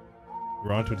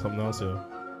 We're on to something else, yo.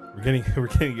 We're getting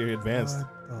advanced.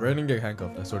 We're gonna get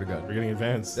handcuffed, I swear to God. We're getting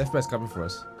advanced. The FBI's coming for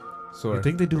us. So You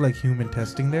think they do like human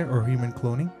testing there or human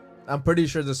cloning? I'm pretty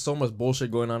sure there's so much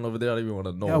bullshit going on over there. I don't even want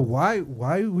to know. Yeah.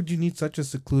 Why would you need such a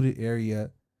secluded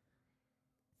area?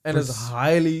 And for it's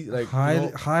highly like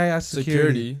high ass security,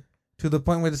 security. to the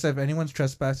point where they said if anyone's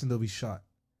trespassing, they'll be shot.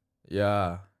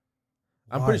 Yeah,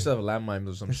 I'm Why? pretty sure they have landmines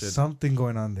or some There's shit. something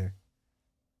going on there.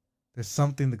 There's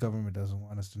something the government doesn't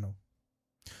want us to know.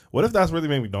 What if that's where they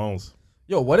make McDonald's?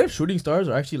 Yo, what if shooting stars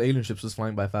are actually alien ships just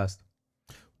flying by fast?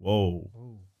 Whoa.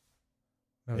 Oh,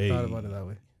 never thought about it Hey. that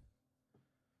way.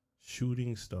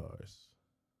 Shooting stars.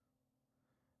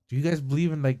 Do you guys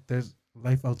believe in like there's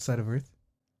life outside of Earth?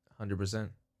 100%.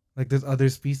 Like there's other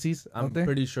species I'm out there?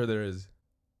 pretty sure there is.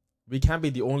 We can't be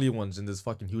the only ones in this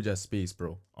fucking huge ass space,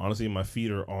 bro. Honestly, my feet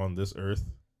are on this earth.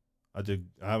 I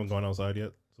haven't gone outside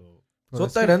yet, so Bro, So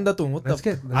let's what get, what let's the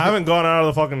get, let's I haven't gone out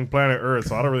of the fucking planet Earth,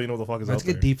 so I don't really know what the fuck is let's out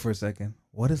get there. deep for a second.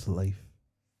 What is life?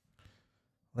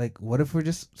 Like, what if we're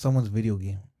just someone's video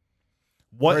game?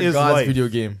 What We're is God's life? video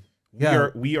game? Yeah.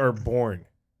 We are born.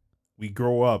 We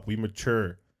grow up. We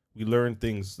mature. We learn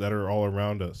things that are all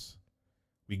around us.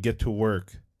 We get to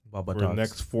work Baba for the Dogs.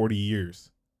 next 40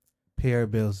 years. Pay our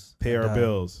bills. Pay our die.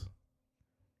 bills.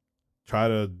 Try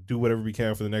to do whatever we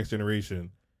can for the next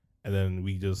generation. And then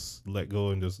we just let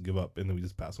go and just give up. And then we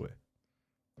just pass away.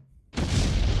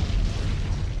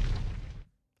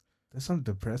 That's some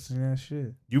depressing ass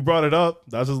shit. You brought it up.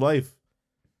 That's just life.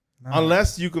 Nah.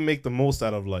 Unless you can make the most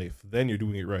out of life, then you're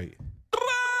doing it right.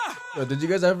 Yo, did you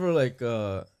guys ever like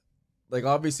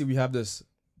obviously we have this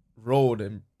road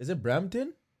and is it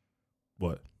Brampton?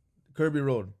 What? Kirby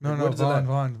Road. No, Like, no, what is it at?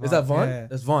 Vaughn. Is that Vaughn? Yeah.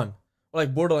 That's Vaughn. Or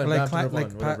like borderline Like, Brampton or Vaughn,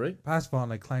 like whatever, right? past Vaughn,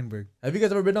 like Kleinberg. Have you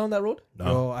guys ever been down that road? No.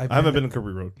 Bro, I haven't been to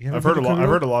Kirby Road. You haven't I've heard a been to lot. Kirby I've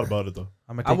Road? heard a lot about it though.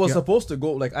 I'm gonna I take was you- supposed to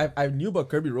go, like I knew about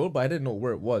Kirby Road, but I didn't know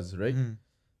where it was, right? Mhm.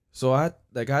 So I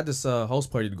had this house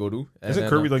party to go to. And Isn't then,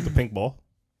 Kirby like the pink ball?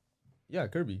 yeah,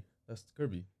 Kirby. That's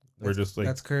Kirby. We're just like,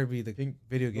 That's Kirby, the Pink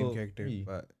video game little character, me.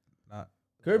 but not.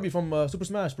 Kirby from Super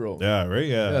Smash, bro. yeah, right?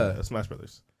 Yeah. Yeah. Smash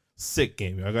Brothers. Sick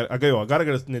game. I gotta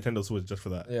get a Nintendo Switch just for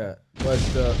that. Yeah, but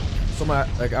so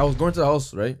I was going to the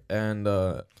house, right? And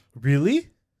Really?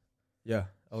 yeah,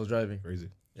 I was driving. Crazy.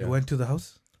 Yeah. You went to the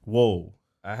house? Whoa.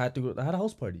 I had a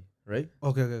house party, right?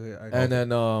 Okay. And then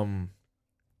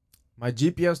my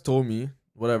GPS told me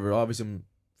whatever. Obviously,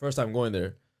 first time going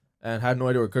there, and had no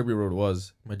idea where Kirby Road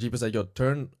was. My GPS said, "Yo,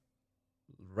 turn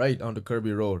right onto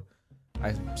Kirby Road."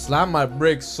 I slammed my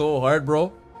brakes so hard,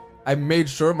 bro. I made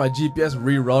sure my GPS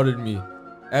rerouted me,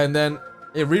 and then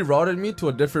it rerouted me to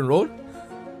a different road.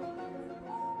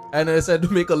 And then it said to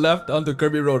make a left onto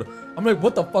Kirby Road. I'm like,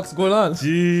 what the fuck's going on?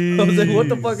 Jeez. I was like, what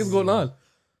the fuck is going on?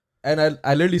 And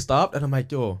I literally stopped and I'm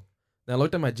like, yo. Then I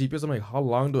looked at my GPS. I'm like, how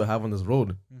long do I have on this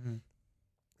road? Mhm.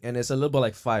 And it's a little bit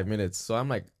like 5 minutes. So I'm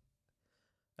like,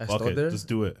 I Fuck stood it. there. Just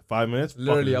do it. 5 minutes?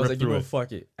 Literally, Fuck it. I was Rip like, you through know, it.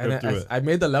 fuck it. And Rip through it. I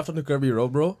made the left on the Kirby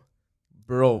Road, bro.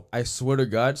 Bro, I swear to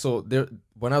God. So there,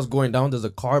 when I was going down, there's a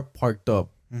car parked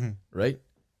up, Mhm. right?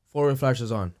 4-way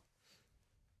flashes on.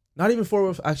 Not even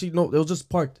 4-way. Actually, no, it was just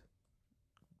parked.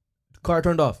 The car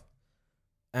turned off.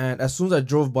 And as soon as I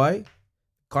drove by,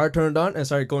 car turned on and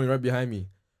started going right behind me.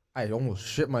 I almost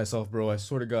shit myself, bro. I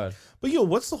swear to God. But yo,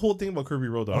 what's the whole thing about Kirby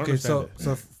Road? Though? I don't Okay, understand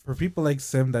so it. for people like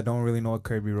Sim that don't really know what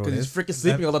Kirby Road Because is, he's freaking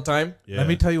sleeping all the time. Yeah. let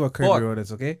me tell you what Kirby Fuck. Road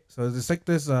is, okay? So it's like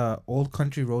this old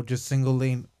country road, just single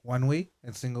lane one way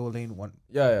and single lane one.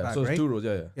 Yeah. Back, So it's right? 2 roads.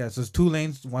 Yeah. Yeah, so it's 2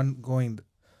 lanes, one going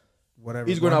whatever.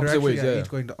 Each going one opposite direction, ways, yeah. each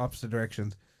going to opposite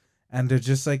directions. And they're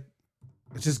just like,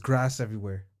 it's just grass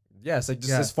everywhere. Yeah, it's like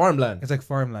just Yeah. it's farmland. It's like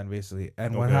farmland basically.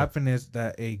 And what Okay. happened is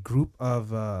that a group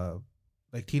of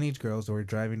like teenage girls were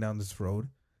driving down this road.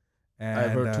 And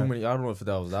I've heard too many. I don't know if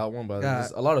that was that one, but yeah.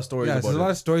 there's a lot of stories Yeah, about there's a it.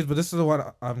 lot of stories, but this is the one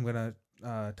I'm gonna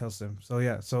tell Sim. So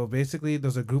yeah, so basically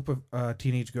there's a group of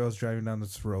teenage girls driving down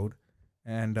this road,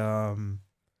 and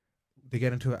they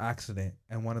get into an accident,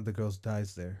 and one of the girls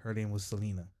dies there. Her name was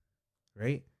Selena,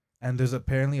 right? And there's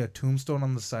apparently a tombstone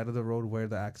on the side of the road where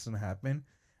the accident happened,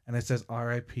 and it says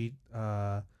R.I.P.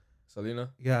 Selena,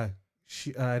 Yeah,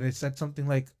 she and it said something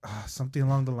like something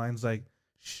along the lines like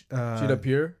she'd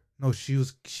appear. no,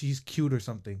 she's cute or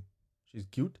something. She's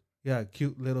cute. Yeah,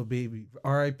 cute little baby.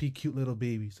 R.I.P. cute little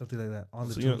baby, something like that on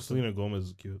the tombstone. Selena Gomez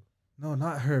is cute. No,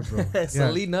 not her, bro. Yeah.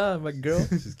 Selena, my girl.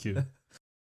 She's cute.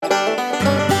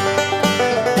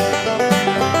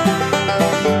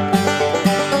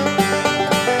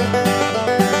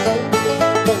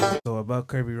 about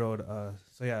Kirby Road.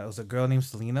 So yeah, it was a girl named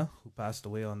Selena who passed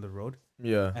away on the road,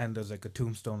 Yeah. and there's like a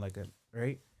tombstone, like a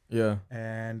right, Yeah.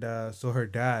 and so her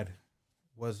dad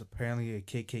was apparently a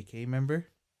KKK member.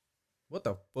 What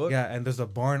the fuck? Yeah, and there's a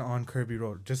barn on Kirby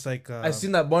Road, just like I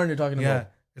seen that barn you're talking yeah,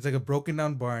 about. it's like a broken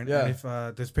down barn. Yeah. And if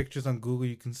there's pictures on Google,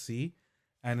 you can see,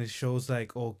 and it shows like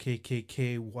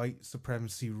KKK white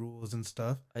supremacy rules and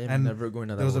stuff. I am and never going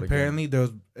to that. There was road apparently there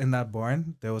was in that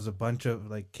barn there was a bunch of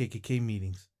like KKK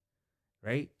meetings,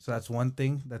 right? So that's one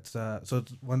thing.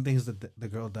 One thing is that the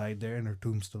girl died there and her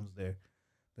tombstone's there.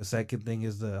 The second thing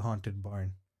is the haunted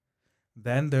barn.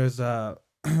 Then there's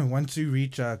once you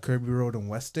reach Kirby Road in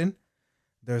Weston,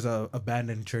 there's a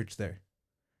abandoned church there,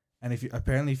 and if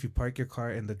you park your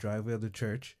car in the driveway of the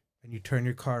church and you turn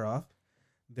your car off,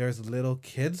 there's little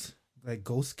kids, like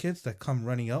ghost kids, that come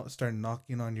running out, start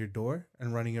knocking on your door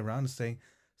and running around and saying,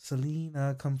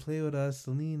 "Selena, come play with us.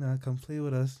 Selena, come play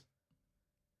with us."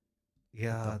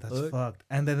 Yeah, What the that's fuck? fucked.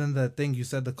 And then in the thing, you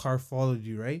said the car followed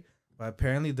you, right? But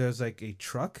apparently there's like a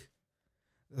truck.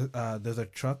 There's a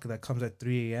truck that comes at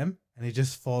 3 a.m. and it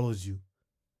just follows you.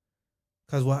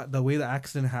 Cause the way the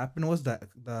accident happened was that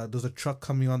there's a truck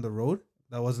coming on the road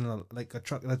that wasn't like a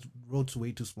truck. That road's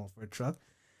way too small for a truck,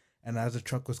 and as the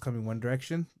truck was coming one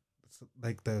direction,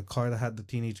 like the car that had the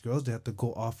teenage girls, they had to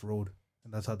go off road,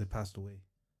 and that's how they passed away.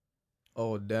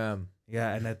 Oh damn.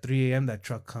 Yeah, and at 3 a.m. that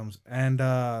truck comes. And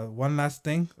one last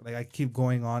thing, like I keep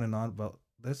going on and on about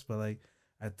this, but like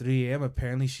at 3 a.m.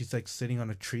 apparently she's like sitting on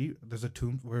a tree. There's a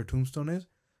tomb where her tombstone is.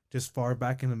 Just far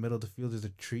back in the middle of the field is a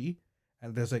tree,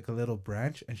 and there's like a little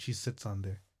branch, and she sits on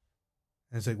there,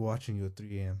 and it's like watching you at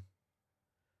 3 a.m.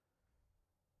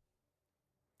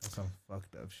 That's some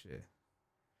fucked up shit,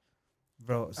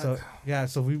 bro. So yeah,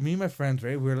 so me and my friends,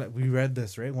 right? We read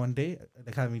this right one day,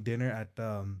 like having dinner at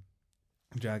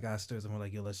Jack Astor's, and we're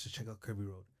like, yo, let's just check out Kirby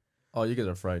Road. Oh, you guys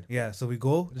are fried. Yeah, so we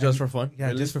go Just for fun? Yeah,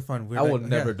 Really? just for fun. We're I would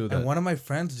never do that. And one of my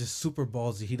friends is just super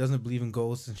ballsy. He doesn't believe in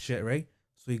ghosts and shit, right?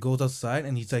 So he goes outside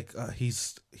and he's like,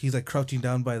 he's like crouching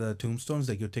down by the tombstone. He's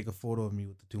like, "You'll take a photo of me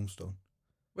with the tombstone."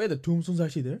 Wait, the tombstone's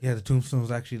actually there? Yeah, the tombstone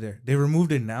was actually there. They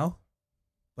removed it now,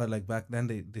 but like back then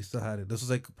they still had it. This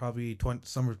was like probably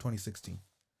summer of 2016.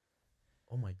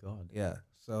 Oh my god. Yeah.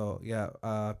 So yeah,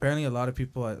 apparently a lot of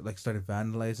people like started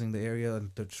vandalizing the area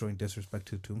and showing disrespect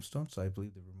to the tombstone. So I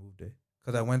believe they removed it.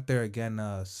 Cause I went there again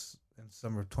in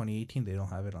summer of 2018. They don't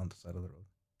have it on the side of the road.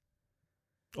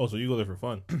 Oh, so you go there for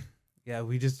fun? Yeah,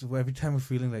 we just every time we're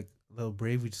feeling like a little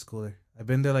brave, we just go there. I've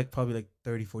been there like probably like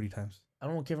 30, 40 times. I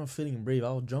don't care if I'm feeling brave.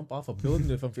 I'll jump off a building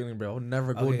if I'm feeling brave. I'll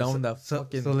never go Okay, down so, that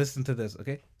fucking. So listen to this,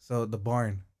 okay? So the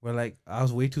barn. We're like, I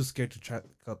was way too scared to check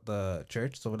out the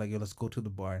church, so we're like, yo, let's go to the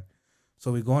barn.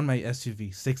 So we go in my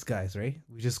SUV, 6 guys, right?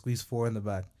 We just squeeze 4 in the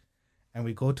back, and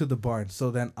we go to the barn. So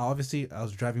then, obviously, I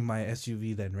was driving my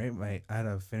SUV then, right? I had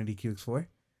an Infiniti QX4,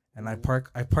 and I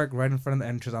park right in front of the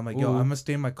entrance. I'm like, yo, Ooh. I'm gonna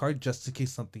stay in my car just in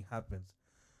case something happens.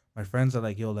 My friends are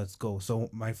like, yo, let's go. So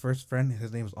my first friend,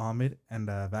 his name is Ahmed and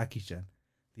Vakishan.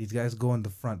 These guys go in the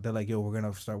front. They're like, yo, we're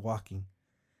gonna start walking,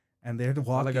 and they're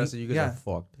walking. Like I said, you guys are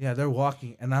fucked. Yeah, they're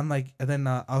walking, and I'm like, and then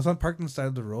I was parked on the side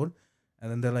of the road, and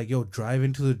then they're like, "Yo, drive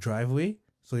into the driveway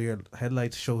so your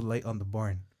headlights show light on the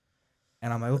barn."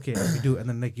 And I'm like, "Okay, we do." And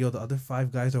then like, yo, the other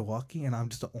 5 guys are walking, and I'm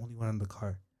just the only one in the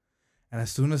car. And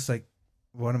as soon as like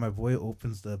one of my boy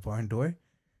opens the barn door,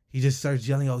 he just starts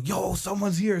yelling out, "Yo,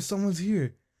 someone's here! Someone's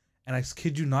here!" And I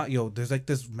kid you not, yo, there's like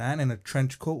this man in a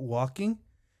trench coat walking.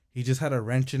 He just had a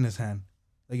wrench in his hand,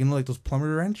 like like those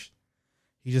plumber wrench.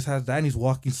 He just has that and he's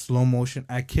walking slow motion.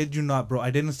 I kid you not, bro. I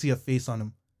didn't see a face on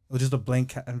him. It was just a blank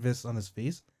canvas on his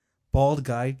face. Bald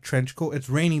guy, trench coat. It's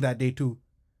raining that day too.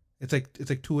 It's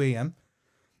like 2 a.m.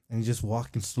 And he's just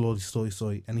walking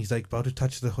slowly. And he's like about to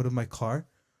touch the hood of my car.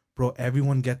 Bro,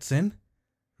 everyone gets in.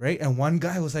 Right? And one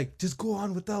guy was like, just go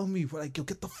on without me. We're like, yo,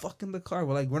 get the fuck in the car.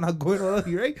 We're like, we're not going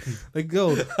on, right? Like, yo,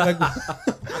 like,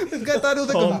 this guy thought it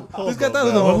was like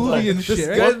a movie and shit,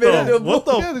 right? What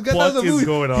the Yeah, this guy thought it was fuck a is movie.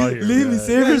 going on here? Leave me, man?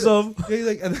 save yourself. Yeah, he's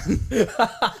like, and then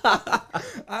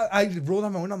I rolled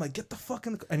out my window. I'm like, get the fuck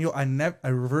in the car. And yo, I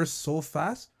reversed so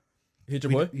fast. Hit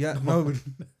your boy? Yeah, no.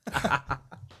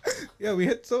 Yeah, I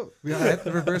had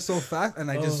to reverse so fast, and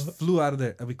I just flew out of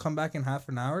there. And we come back in half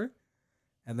an hour,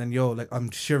 and then yo, like I'm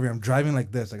shivering. I'm driving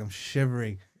like this, like I'm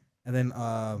shivering, and then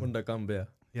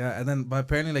yeah, and then but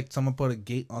apparently like someone put a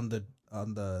gate on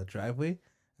the driveway, and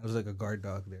it was like a guard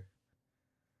dog there.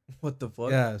 What the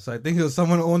fuck? Yeah, so I think it was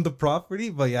someone who owned the property,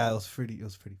 but yeah, it was pretty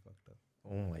fucked up.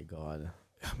 Oh my god.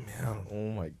 Man. Oh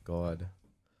my god.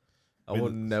 I Been-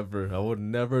 would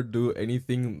never do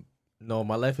anything. No,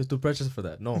 my life is too precious for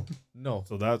that. No. No.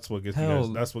 So that's what gets you Hell.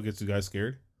 guys. That's what gets you guys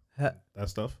scared. Ha- That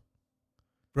stuff.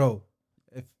 Bro,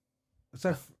 it's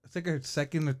like our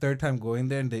second or third time going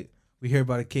there, and we hear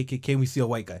about a KKK, and we see a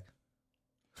white guy.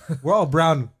 We're all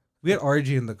brown. We had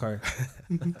RG in the car.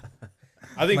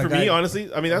 I think My for guy- me,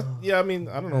 honestly, I mean, that's, yeah, I mean,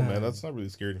 I don't know, man. Man. That's not really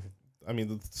scary. I mean,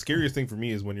 the scariest thing for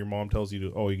me is when your mom tells you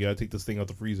to, oh, you gotta take this thing out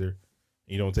the freezer, and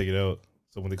you don't take it out.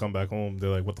 So when they come back home, they're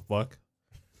like, what the fuck?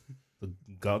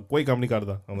 Wait,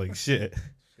 I'm like, shit.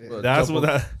 Well, That's jump what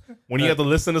up- that. When you have to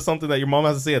listen to something that your mom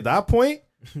has to say at that point,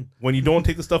 when you don't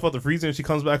take the stuff out the freezer and she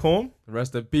comes back home,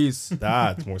 Rest in peace.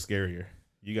 that's more scarier.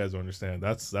 You guys don't understand.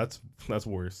 That's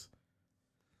worse.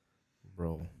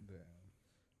 Bro.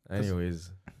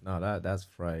 Anyways, no, that's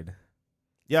fried.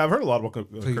 Yeah, I've heard a lot about.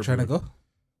 So you trying to go?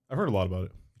 I've heard a lot about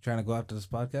it. You trying to go after this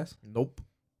podcast? Nope.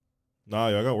 Nah,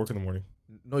 yo, I got work in the morning.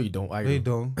 No, you don't. I No, you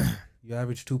don't. You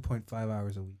average 2.5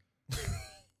 hours a week.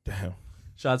 Damn.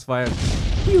 Shots fired.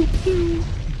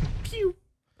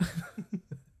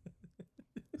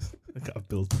 I got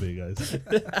bills to pay, guys.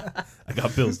 I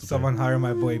got bills to Someone hire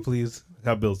my boy, please. pay. I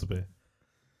got bills to pay.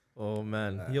 Oh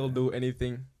man, he'll do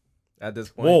anything at this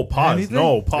point. Whoa, pause. Anything?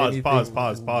 No, pause, Anything.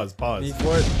 pause.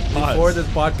 Before this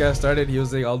podcast started, he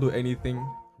was like, "I'll do anything."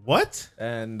 What?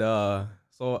 And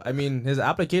so I mean, his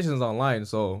application is online.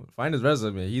 So find his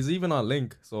resume. He's even on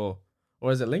Link. So,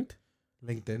 or is it linked?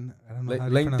 LinkedIn. I don't know. how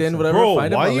to LinkedIn, pronounce it. whatever. Bro,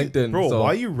 Find him why on you, LinkedIn. bro, so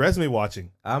why you resume watching?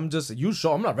 I'm just you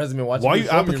show. I'm not resume watching. Why you showed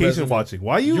me your application resume. watching?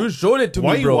 Why you You showed it to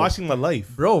why me, you bro. watching my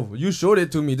life? Bro, you showed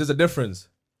it to me. There's a difference.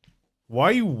 Why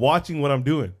are you watching what I'm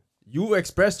doing? You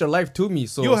expressed your life to me,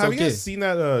 so Yo, it's have okay. you guys seen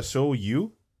that show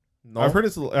You? No. I've heard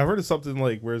it's something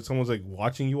like where someone's like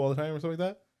watching you all the time or something like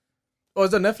that. Oh,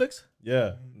 is that Netflix?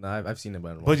 Yeah. Nah, I've seen it, but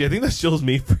I don't know. But yeah, I think that show's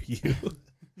made for you.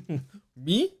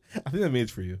 Me? I think that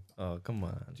made for you. Oh, come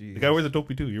on. The guy wears a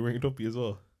topi too. You're wearing a topi as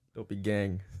well. Dopey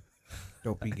gang.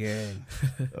 Dopey gang.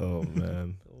 Oh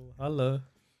man. Oh, holla.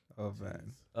 Oh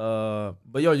man.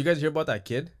 But yo, you guys hear about that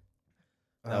kid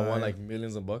that won Uh, like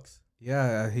millions of bucks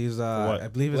Yeah, he's what? I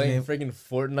believe his playing name freaking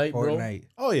Fortnite, bro? Fortnite.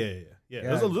 Oh yeah. Yeah.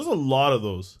 There's a lot of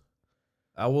those.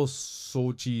 I was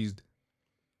so cheesed.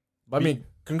 But I mean,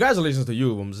 congratulations to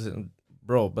you,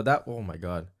 bro. But that, oh my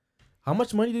god, how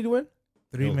much money did he win?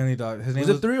 $3 million. His name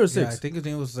Was it 3 or 6? Yeah, I think his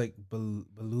name was like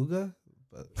Beluga.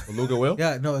 Beluga whale.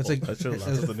 Yeah, no, it's like That's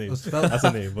it's- the name. it's spelled- That's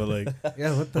the name. But like,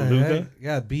 yeah, what the Beluga? heck?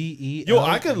 Yeah, BE. yo,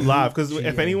 I could laugh because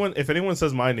if anyone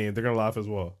says my name, they're gonna laugh as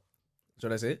well.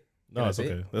 Should I say it? No, Can I it's say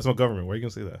okay. That's my government. Why are you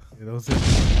gonna say that? don't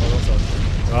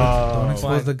Uh,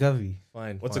 expose fine. the Govy.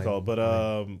 Fine. what's fine, it called? But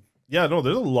fine. yeah, no,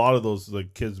 there's a lot of those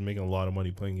like kids making a lot of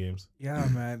money playing games. Yeah,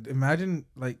 man. Imagine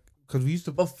like because we used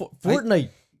to. But Fortnite,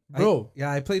 bro.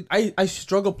 I played. I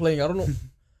struggle playing. I don't know.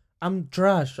 I'm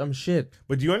trash. I'm shit.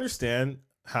 But do you understand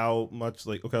how much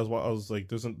like okay? I was like,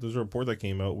 there's a report that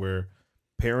came out where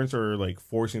parents are like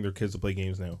forcing their kids to play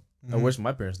games now. I wish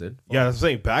my parents did. Yeah, I'm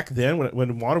saying back then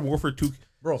when Modern Warfare 2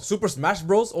 Bro, Super Smash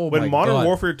Bros. Oh when my Modern god.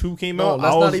 Warfare 2 came No, out,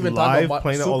 let's I was not even talk live about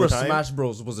playing it Super all the time. Smash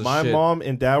Bros. Was a My shit. mom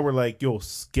and dad were like, "Yo,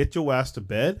 get your ass to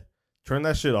bed, turn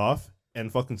that shit off,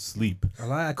 and fucking sleep."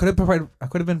 I could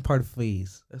have been part of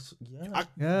FaZe. Yeah.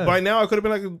 Yeah. By now, I could have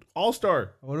been like an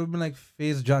all-star. I would have been like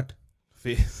FaZe Jut.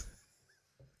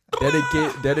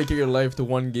 Dedicate your life to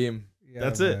one game. Yeah,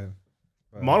 That's it. man.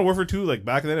 But Modern Warfare 2, like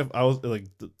back then, if I was like,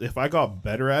 if I got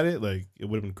better at it, like it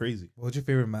would have been crazy. What's your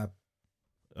favorite map?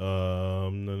 No.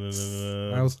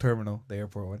 Mine was Terminal, the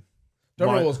airport one.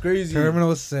 Terminal was crazy. Terminal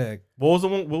was sick. What was the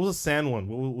one? What was the sand one?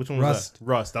 Which one was Rust. that?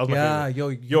 Rust. That was my Yeah,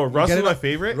 favorite. yo, Rust get was it my up-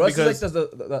 favorite Rust because is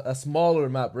like a smaller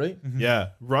map, right? Mhm. yeah,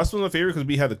 Rust was my favorite because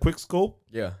we had the quick scope,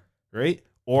 Yeah. right?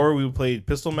 Or we would play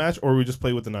pistol match, or we just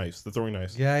play with the knives, the throwing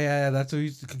knives. Yeah. That's what we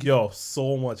used to. Yo,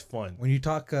 so much fun. When you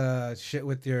talk shit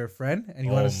with your friend and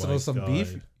you Oh want to my throw some God.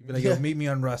 beef, you be like, "Yo, meet me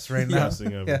on Rust right now." Best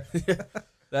thing ever. Yeah.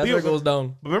 That's Yo, where it goes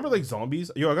down. But remember, like zombies.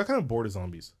 Yo, I got kind of bored of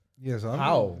zombies. Yeah, so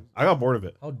How? I got bored of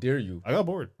it. How dare you? I got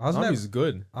bored. I was never, Zombies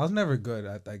good. good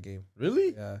at that game.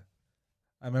 Really? Yeah,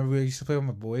 I remember we used to play with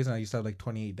my boys, and I used to have like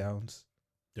 28 downs.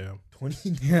 Damn.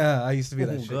 20. Yeah, I used to be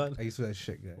that Oh, shit. God. I used to be that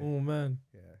shit guy. Oh man.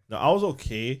 Yeah. No, I was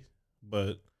okay,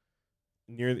 but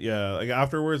like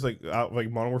afterwards, like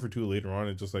Modern Warfare 2 later on,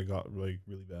 it just like got like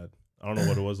really bad. I don't know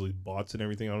what it was, like bots and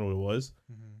everything. I don't know what it was.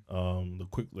 Mhm. The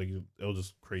quick like it was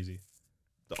just crazy.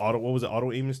 The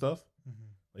auto aiming stuff. Mhm.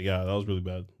 Like yeah, that was really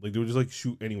bad. Like they would just like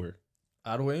shoot anywhere.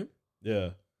 Auto aim?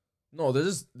 Yeah, No,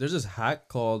 there's this hack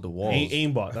called the walls.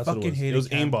 aimbot. That's what it Fucking was. hated It was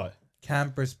cam- aimbot.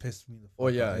 Campers pissed me the fuck Oh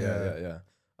yeah, off. yeah.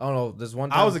 I don't know. There's one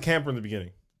time I was a camper in the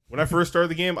beginning. When I first started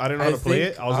the game, I didn't know how I to play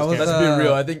think it. I was I just was, camping. Let's be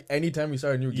real. Uh, I think anytime you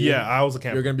start a new game, Yeah, I was a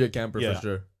camper. you're gonna be a camper Yeah. for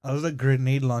sure. I was a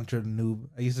grenade launcher noob.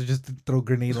 I used to just throw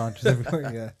grenade launchers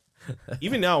everywhere. Yeah.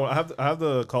 Even now, I have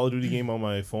the Call of Duty game on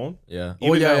my phone. Yeah.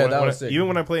 Even now, yeah, when, that when was I, sick. even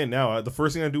when I play it now, the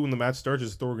first thing I do when the match starts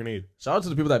is throw a grenade. Shout out to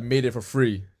the people that made it for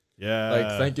free. Yeah,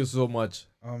 Like, thank you so much.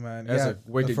 Oh man, That's yeah. a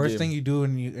wicked The first game. thing you do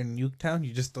in Nuketown,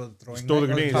 you just throw Just throw the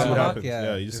grenade, see what tomahawk, happens.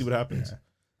 Yeah, you just see what happens. yeah.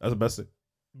 That's the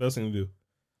best thing to do.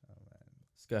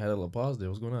 This guy had a little pause there.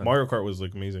 What's going on? Mario Kart was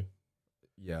like amazing.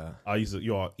 Yeah. I used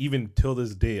to, even till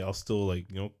this day, I'll still like,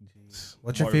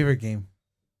 What's your Mario- favorite game?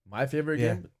 My favorite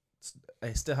Yeah. game?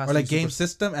 It still has Or to like be game Super-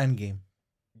 system and game.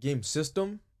 game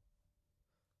system.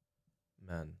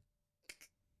 Man.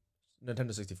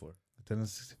 Nintendo 64. Nintendo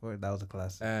 64, that was a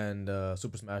classic. And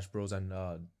Super Smash Bros. And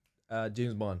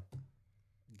James Bond.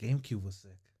 GameCube was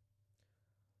sick.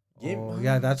 Game- Oh,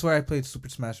 yeah, that's where I played Super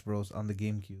Smash Bros on the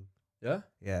GameCube. Yeah?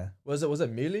 Yeah. Was it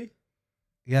Melee?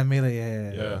 Yeah, Melee,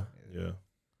 yeah. Yeah.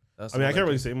 That's I mean, the I one can't really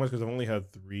played. say much because I've only had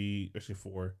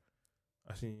 4.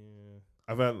 Actually,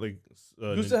 I've had like.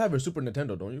 You still have your Super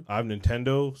Nintendo, don't you? I have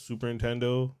Nintendo, Super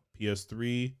Nintendo,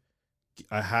 PS3.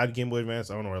 I had Game Boy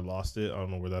Advance. I don't know where I lost it. I don't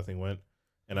know where that thing went.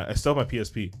 And I still have my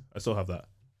PSP. I still have that.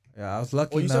 Yeah, I was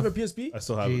lucky Oh, you still enough. have a PSP? I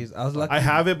still have it. Jeez, I was lucky. I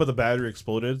have it, but the battery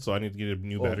exploded, so I need to get a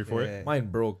new Oh, battery for it. yeah. Mine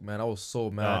broke, man. I was so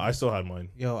mad. I still had mine.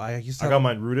 Yo, I used to I have got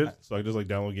mine rooted, so I just like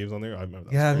download games on there. I remember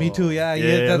that. Yeah, me too. Yeah, Yeah,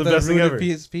 yeah, yeah, the the best thing rooted ever.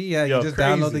 PSP. Yeah, Yo, you just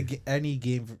download crazy. any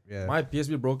game. Yeah. My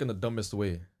PSP broke in the dumbest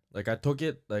way. Like I took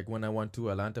it like when I went to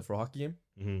Atlanta for a hockey game,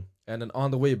 Mm-hmm. and then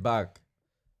on the way back,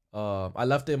 I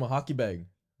left it in my hockey bag,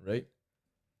 right?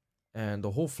 And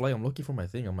the whole flight, I'm looking for my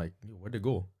thing. I'm like, "Yo, where'd it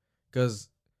go?" Because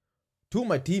two of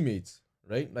my teammates,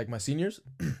 right, like my seniors,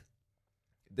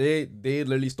 they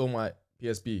literally stole my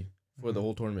PSP for the Mhm.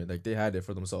 whole tournament. Like they had it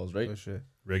for themselves, right? Oh, shit.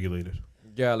 Regulated.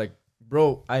 Yeah, like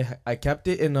bro, I kept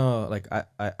it in like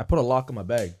I put a lock in my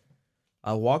bag.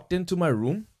 I walked into my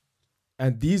room,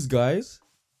 and these guys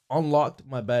unlocked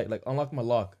my bag, like unlocked my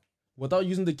lock without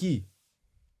using the key.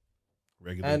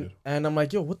 Regulated. And I'm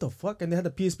like, yo, what the fuck? And they had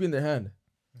the PSP in their hand.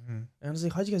 Mm-hmm. And I was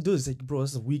like, how'd you guys do this? Like, bro,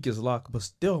 this is the weakest lock. But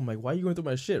still, I'm like, why are you going through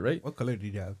my shit, right? What color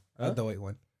did you have? I Huh? had the white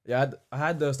one. Yeah, I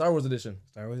had the Star Wars edition.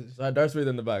 Star Wars. So I had Darth Vader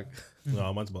in the back.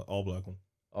 No, mine's all black one.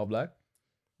 All black.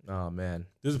 Oh man.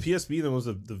 There's a PSP. There was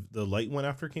the light one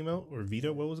after it came out, or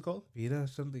Vita. What was it called? Vita or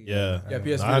something. Yeah. Yeah, I don't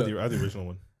PS know. No, I had the original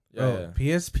one. Yeah, Bro,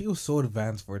 yeah. PSP was so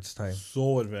advanced for its time.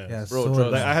 So advanced. Yeah, Bro, so trust Like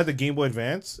advanced. I had the Game Boy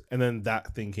Advance, and then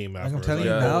that thing came out. Like, I'm telling you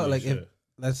now, like,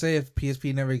 Let's say if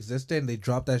PSP never existed and they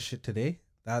dropped that shit today,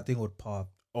 that thing would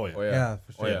pop. oh yeah, Oh yeah. Yeah,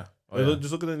 for Oh sure. yeah. Oh, Like, yeah.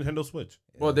 just look at the Nintendo Switch.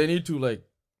 Well, they need to like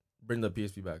bring the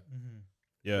PSP back. Mhm.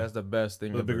 Yeah, That's the best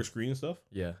thing. with the ever. bigger screen and stuff.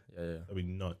 Yeah, yeah, yeah. That'd be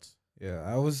nuts. Yeah,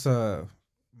 I was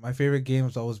my favorite game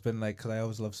has always been like, cause I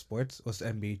always love sports, was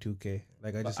NBA 2K.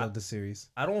 Like I just But love the series.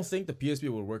 I don't think the PSP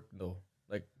would work though,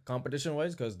 like competition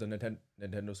wise, because the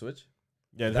Nintendo Switch.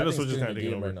 Yeah, That Nintendo thing's Switch is killing kind of the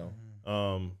taking game over. right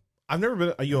now. Mhm. I've never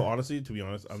been. Honestly, to be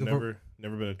honest, I've Super-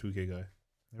 never been a 2K guy.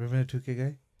 Never been a 2K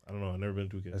guy? I don't know. I've never been a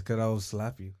 2K. That's cause I will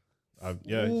slap you.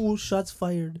 Yeah, Ooh, shots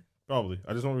fired. probably.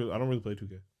 I don't really play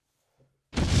 2K.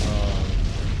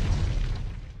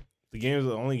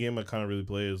 The only game I kind of really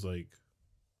play is like,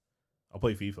 I'll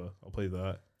play FIFA. I'll play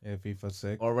that. Yeah, FIFA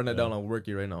 6. Or run it Yeah. down on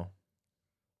Worky right now.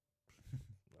 I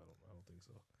don't think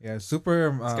so.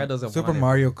 Yeah, guy doesn't Super want it.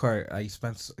 Mario Kart. I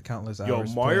spent countless Yo,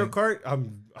 hours. Mario playing. Kart.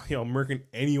 I'm murking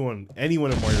anyone in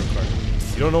Mario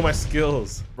Kart. You don't know my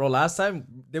skills. Bro, last time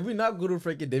did we not go to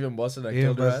freaking Dave and Buster and I Game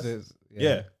killed your ass? Busters.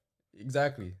 Yeah.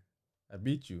 Exactly. I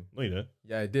beat you. No, you didn't.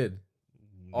 Yeah, I did.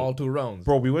 All 2 rounds.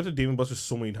 Bro, we went to Dave & Buster's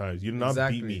so many times. You did not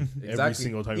beat me every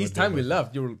single time. Each time we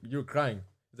left, you were crying.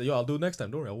 He's like, yo, I'll do it next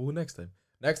time. Don't worry, I'll do it next time.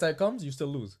 Next time comes, you still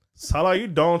lose. Salah, you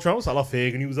Donald Trump? Salah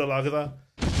fake news out like that.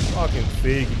 Fucking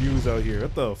fake news out here.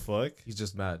 What the fuck? He's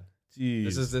just mad.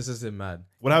 Jeez. This is him mad.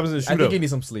 What happens in the I think shootout? he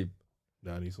needs some sleep.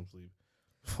 Nah, I need some sleep.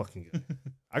 Fucking good.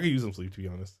 I could use some sleep, to be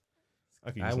honest.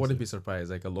 I wouldn't be surprised.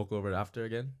 Like a local over after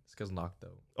again. It's because knocked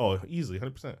out. Oh, easily,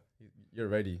 100%. You're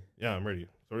ready. Yeah, I'm ready.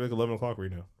 It's already like 11 o'clock right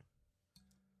now.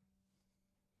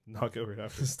 Knock out right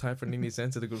after. It's time for Nini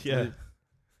Sense to go Yeah. sleep.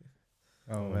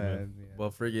 Oh, Oh, man. man. Yeah. But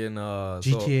friggin'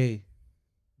 GTA.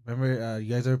 Remember, you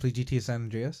guys ever play GTA San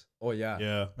Andreas? oh yeah.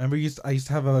 Yeah. Remember, I used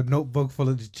to have a notebook full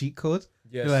of the cheat codes.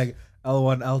 Yes. You're like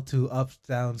L1, L2, up,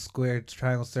 down, square,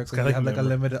 triangle, circle. got, You like, have like a memor-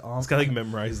 limited This guy like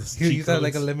memorized this. You used to have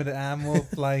like a limited ammo,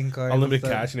 flying car, unlimited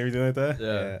cash and everything like that.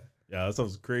 yeah. Yeah, that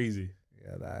sounds crazy.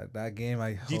 Yeah, that game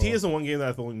GTA is the one game that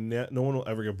I feel like no one will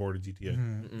ever get bored of GTA.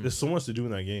 Mhm. Mm-mm. There's so much to do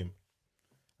in that game.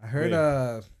 I heard Wait.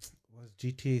 was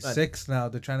GTA Man. 6 now.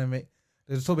 They're trying to make.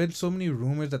 There's been so many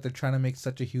rumors that they're trying to make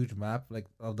such a huge map like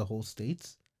of the whole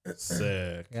states.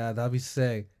 Sick. Yeah, that'd be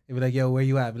sick. It'd be like, yo, where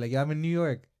you at? Be like, yeah, I'm in New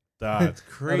York. That's Or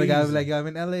crazy. the guy would be like, yeah, I'm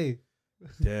in LA.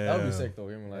 Damn. That would be sick though.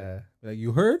 I'm like, Yeah. Be like,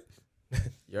 you heard?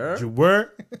 yeah. You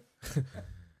were?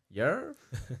 Yeah.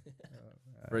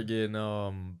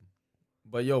 Friggin'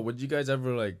 but yo, would you guys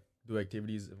ever like do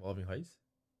activities involving heights?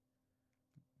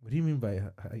 What do you mean by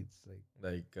heights?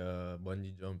 Like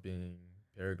bungee jumping,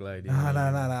 paragliding.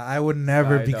 Nah. I would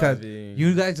never, because skydiving,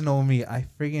 you guys know me. I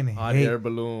freaking hot hate. air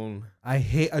balloon. I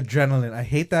hate adrenaline. I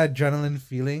hate that adrenaline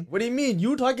feeling. What do you mean?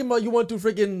 You talking about you went to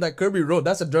freaking that Kirby Road?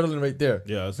 That's adrenaline right there.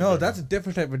 Yeah. No, that's a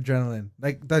different type of adrenaline.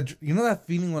 Like that, you know that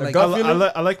feeling when The like gut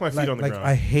feeling? I like my feet on the like ground.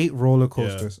 I hate roller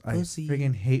coasters. I Pussy.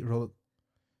 freaking hate roller.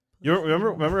 You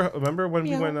remember when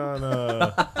we went on?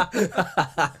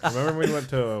 Remember when we went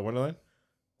to Wonderland?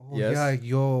 Oh Yes. yeah,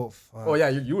 yo. Fuck. Oh yeah,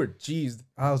 you were cheesed.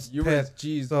 I was You were pissed.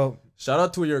 cheesed. So Shout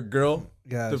out to your girl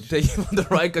yeah, to take him on the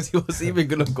ride because he was even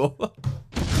gonna go.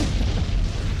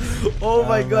 Oh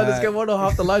my god, this man. guy wanted to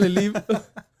hop the line and leave.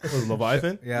 Was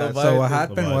Leviathan? yeah. Leviathan. So what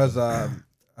happened was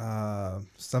Leviathan.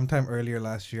 sometime earlier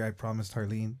last year I promised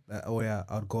Harleen that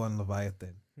I'd go on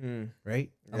Leviathan,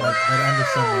 right? I'm Yeah. like, by the end of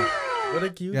summer. What a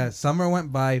cute. Yeah, summer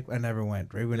went by, I never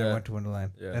went. Right, we never Yeah. went to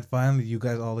Wonderland, Yeah. and finally you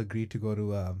guys all agreed to go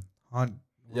to Haunt.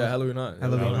 Yeah, Halloween Haunt.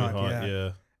 Halloween Halloween Haunt, Haunt,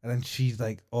 yeah. And then she's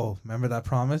like, "Oh, remember that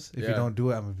promise? If you Yeah. don't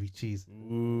do it, I'm gonna be cheese."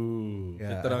 Ooh.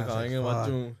 Yeah. Kita and I orang was like, kain "Fuck."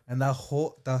 macam. And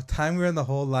the time we were in the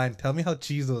whole line, tell me how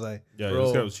cheese was I? Yeah, Bro.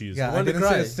 this guy was cheese. Yeah, I wanted to didn't say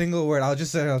cry. a single word. I was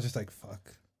just like, "Fuck."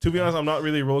 To be honest, I'm not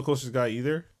really a roller coasters guy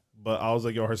either. But I was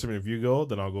like, yo, Harsiman, if you go,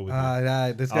 then I'll go with you.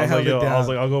 Yeah, this I guy was held like, it yo, down. I was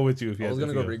like, I'll go with you if you I have was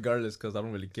to gonna go regardless because I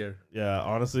don't really care. Yeah,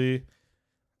 honestly,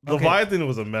 Okay. Leviathan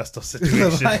was a messed up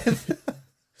situation.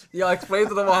 Yo, explain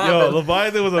to them what Yo, happened.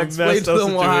 Leviathan was a Explain messed to up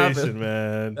them what situation,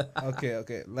 man.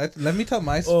 okay. Let me tell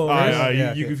my Oh, story. All right, first,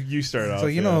 all right, you start off. So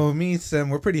you yeah. know me, Sam,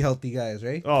 we're pretty healthy guys,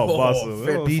 right? Oh, Oh, boss,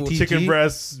 fit BTG. chicken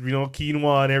breasts,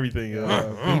 quinoa and everything.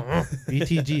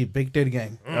 BTG, Big Tit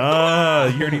Gang. You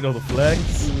already know the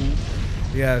flex.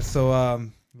 Yeah, so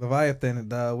Leviathan,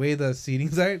 the way the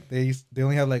seatings are, they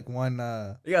only have like one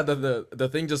Yeah, the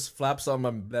thing just flaps on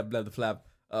my the flap.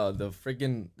 The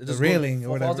freaking the railing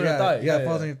or falls whatever. on your thigh. Yeah,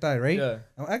 falls on your thigh, right?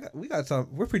 Yeah, We got some.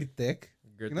 We're pretty thick.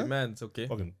 girthy You know? man, it's okay.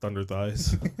 Fucking thunder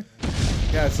thighs.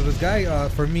 Yeah, so this guy,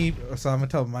 for me, so I'm gonna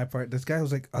tell my part. This guy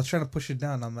was like, I was trying to push it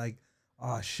down. I'm like,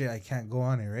 oh shit, I can't go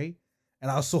on it, right? And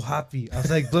I was so happy. I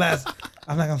was like, blessed.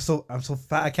 I'm like, I'm so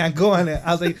fat. I can't go on it.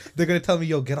 I was like, they're gonna tell me,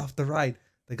 yo, get off the ride.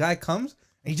 The guy comes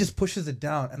and he just pushes it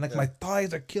down, and like my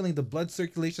thighs are killing. The blood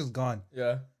circulation's gone,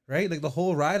 Yeah, right? Like the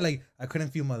whole ride, like I couldn't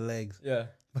feel my legs. yeah.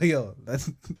 But yo,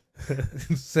 that's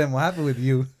Sam. What happened with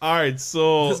you? All right,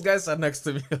 so This guy sat next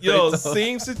to me. yo, Right, so-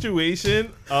 same situation.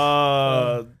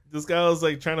 This guy was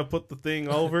like trying to put the thing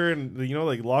over and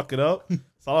like lock it up.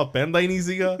 Salah penda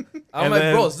iniziga. I'm And like,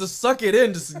 then- bro, just suck it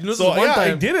in. Just this So is one yeah, I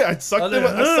time. did it. I sucked it.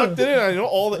 I sucked it in. I know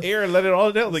all the air and let it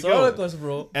all down. Like yo.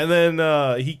 Bro. And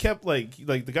then he kept like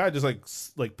the guy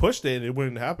just like pushed it and it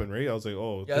wouldn't happen, right? I was like,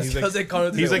 oh. Yeah, he's because like, it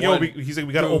counted. he's like, yo, we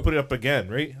gotta two. open it up again,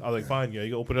 right? I was like, fine, yeah, you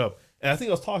gotta open it up. And I think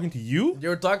I was talking to you. You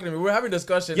were talking to me. We were having a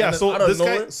discussion. Yeah, and then so out of this guy,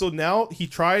 nowhere- so now he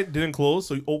tried, didn't close,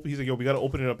 so he's like, yo, we gotta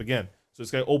open it up again. So this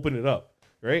guy opened it up,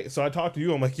 right? So I talked to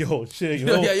you, I'm like, yo, shit, you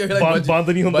know, Yeah, you're like,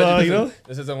 Banda, you know?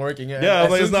 this isn't working. Yeah, Yeah, As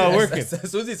like, it's soon not as- working.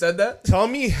 As soon as he said that, Tell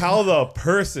me how the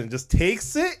person just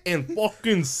takes it and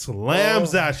fucking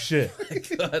slams that shit.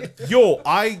 God. Yo,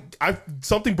 I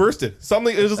something bursted.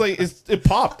 Something it was just like it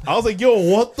popped. I was like, yo,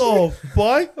 what the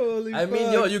fuck? Holy I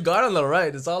mean, yo, you got on the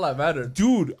right. It's all that mattered.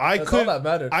 Dude, That's all that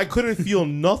mattered. I couldn't feel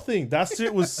nothing. That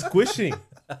shit was squishing.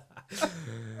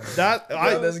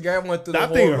 This guy went through the That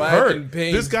whole thing ride in hurt.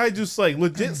 pain. This guy just like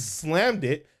legit slammed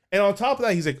it. And on top of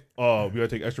that, he's like, oh, we gotta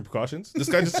take extra precautions. This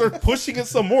guy just started pushing it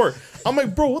some more. I'm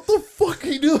like, bro, what the fuck are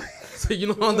you doing? So you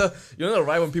know on the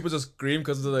ride when people just scream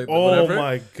because of like Oh whatever.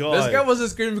 my god. This guy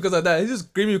wasn't screaming because of that. He's just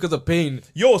screaming because of pain.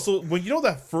 Yo, so when you know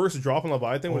that first drop on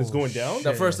Leviathan when it's going down?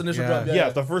 The first initial drop. Yeah,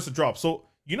 the first drop. So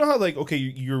you know how like okay,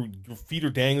 your feet are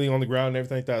dangling on the ground and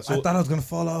everything like that. So I thought I was gonna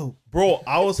fall out. bro,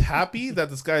 I was happy that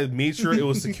this guy made sure it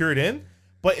was secured in,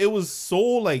 but it was so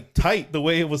like tight the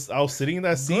way it was. I was sitting in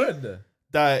that seat Good.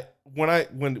 that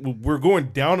when we're going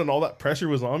down and all that pressure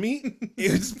was on me, it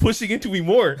was just pushing into me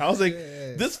more. I was like,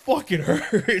 this fucking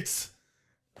hurts.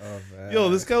 Oh man. Yo,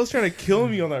 this guy was trying to kill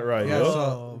me on that ride. Yeah, yo.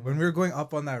 so when we were going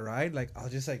up on that ride, like I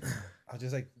was just like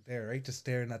there, right, just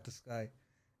staring at the sky,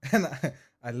 and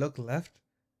I look left,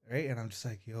 right, and I'm just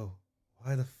like, yo,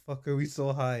 why the fuck are we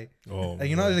so high? Oh, Like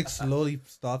you know, it like slowly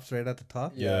stops right at the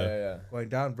top, Yeah. going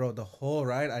down, bro. The whole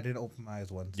ride, I didn't open my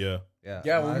eyes once. yeah. Yeah,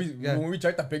 Yeah, my when eyes- we when we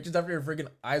checked the pictures after your freaking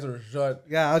eyes were shut.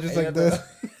 yeah, I was just And like you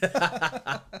this.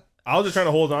 had I was just trying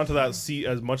to hold on to that seat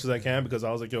as much as I can because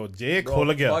I was like, yo, Jake, Bro, hold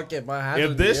again. fuck it, my hands were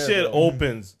If in the this air, shit bro.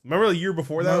 opens, remember the year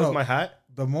before that No, was no. my hat?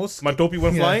 the most my topi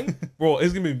went Yeah. flying, bro,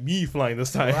 it's gonna be me flying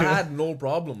this I time. had no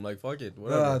problem. Like fuck it,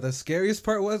 whatever. the scariest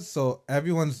part was so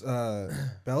everyone's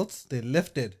belts they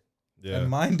lifted Yeah. and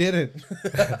mine didn't.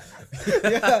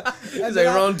 It's And like then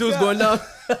round two's going down.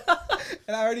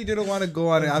 And I already didn't want to go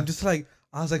on it. I'm just like,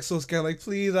 I was like so scared. Like,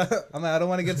 please, I'm like, I don't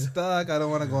want to get stuck. I don't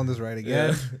want to go on this ride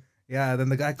again. Yeah. Then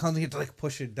the guy comes here to like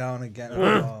push it down again.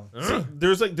 See,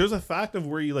 there's a fact of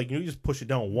where you just push it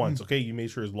down once, okay? You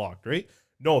made sure it's locked, right?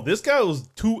 No, this guy was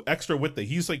 2 extra with it.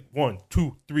 He's like 1,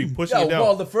 2, 3, pushing Yeah, it down.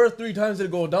 well, the first 3 times it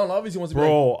go down, obviously wants to be like,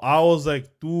 Bro, I was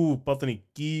like, dude, patani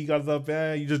ki karta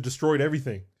pe, you just destroyed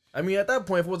everything. I mean, at that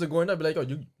point, if it wasn't going down, I'd be like, oh,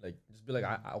 you like, just be like,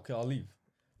 okay, I'll leave.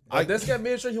 Like, this guy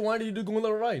made sure he wanted you to go on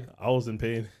the ride. I was in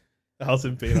pain. I was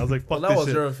like, Well, fuck that this was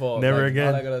shit. your fault. Never Like,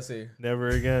 again. All I gotta say. Never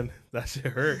again. That shit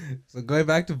hurt. So going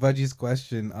back to Budgie's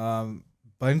question,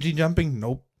 bungee jumping,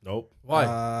 nope. Nope. Why?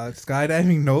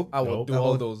 Skydiving, nope. I will Nope. do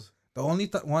all those. The only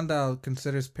one that I'll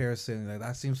consider is parasailing. Like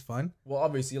that seems fun. Well,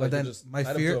 obviously, But like, then you just my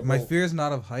tied up fear, to a my rope. fear is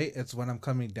not of height. It's when I'm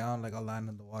coming down, like I'll land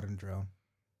in the water and drown.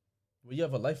 Well, you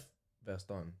have a life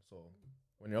vest on, so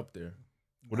when you're up there,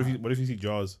 What if you see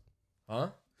Jaws? huh?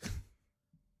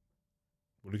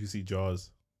 What if you see Jaws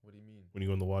What do you mean? when you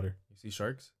go in the water? You see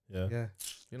sharks? Yeah. Yeah.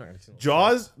 You're not gonna see no sharks.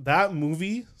 Jaws, that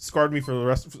movie scarred me for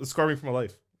my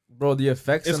life. Bro. The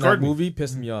effects It in that scarred me. movie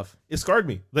pissed me off. It scarred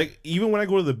me. Like even when I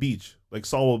go to the beach, like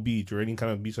Salvo Beach or any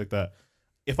kind of beach like that,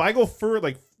 if I go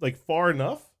like far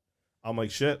enough, I'm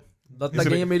like shit. That He's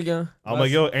gonna- game made again. I'm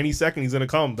like, yo, any second he's gonna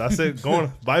come. That's it.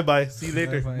 Going. Bye bye. See you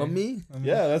later. Mummy.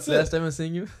 Yeah, that's Last it. time I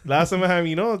seen you. Last time I have,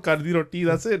 kardi roti.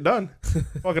 That's it. Done.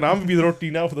 Fucking, I'm gonna be the roti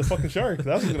now for the fucking shark.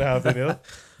 That's what's gonna happen, yo.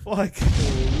 Fuck.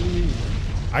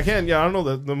 I can't. Yeah, I don't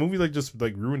know. The movie like just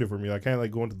like ruined it for me. I can't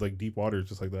like go into like deep water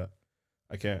just like that.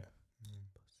 I can't.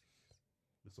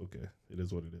 It's okay. It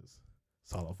is what it is.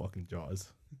 Solid fucking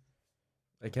Jaws.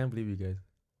 I can't believe you guys.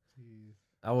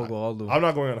 I will go all the way. I'm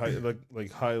not going on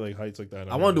high heights like that.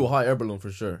 I want to do a hot air balloon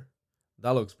for sure.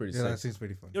 That looks pretty Yeah, that sick. seems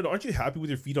pretty fun. Yo, aren't you happy with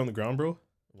your feet on the ground, bro?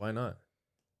 Why not?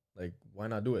 Like, why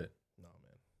not do it? No,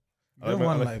 man. We have I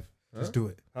one like- life. Huh? Just do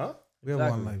it. Huh? We have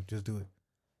Exactly. one life. Just do it.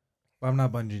 But I'm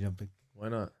not bungee jumping. Why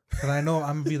not? Cause I know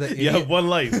I'm gonna be the You idiot. have one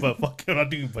life, but fuck, I'm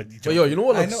not doing bungee But jumping. yo, you know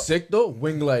what I looks know- sick though?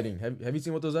 Wing gliding. Have you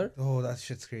seen what those are? Oh, that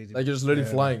shit's crazy. Like you're just literally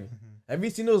Yeah. flying. Mhm. Have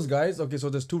you seen those guys? Okay, so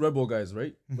there's 2 Red Bull guys,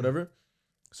 right? Mhm. Whatever.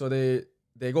 So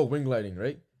they go wing gliding,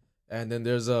 right? And then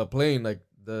there's a plane like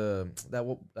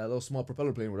that little small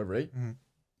propeller plane, whatever, right? Mhm.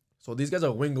 So these guys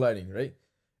are wing gliding, right?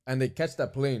 And they catch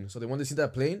that plane. So they when they see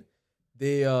that plane,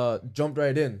 they jumped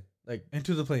right in, like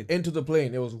Into the plane. into the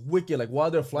plane. It was wicked. Like while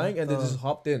they're flying, What and they the- just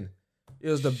hopped in. It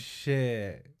was the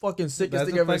shit. fucking sickest That's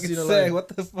thing I've ever fucking seen in sick. life. What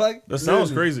the fuck? That sounds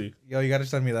Literally. crazy. Yo, you gotta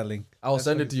send me that link. I'll That's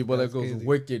send it fucking- to you, but that's it goes crazy.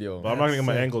 wicked, yo. But I'm not gonna get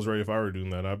my sick. angles right if I were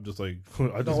doing that. I'm just like,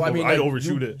 I'd like,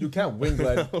 overshoot you, it. You can't wing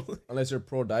glide unless you're a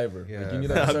pro diver. Yeah. Like, you need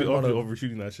like, a I'd be certain amount of,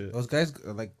 overshooting that shit. Those guys,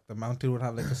 like the mountain would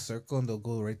have like a circle and they'll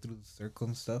go right through the circle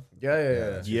and stuff.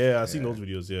 yeah. Yeah, I've seen Yeah. those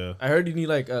videos. Yeah. I heard you need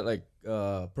like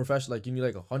professional, like you need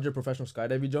like 100 professional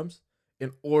skydiving jumps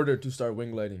in order to start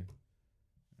wing gliding.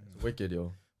 It's wicked,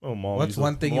 yo. Oh, mom. What's used to-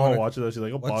 one thing you mom wanna- watches that? She's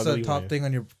like, oh, What's the top thing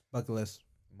on your bucket list?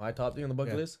 My top thing on the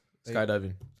bucket Yeah. list: Like-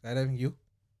 skydiving. Skydiving, you?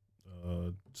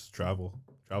 Just travel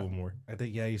more. I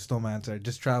think yeah, you stole my answer.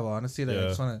 Just travel. Honestly, like, Yeah. I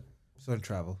just wanna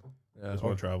travel. I Yeah, just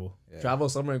want to travel. Yeah. travel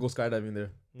somewhere and go skydiving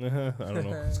there. I don't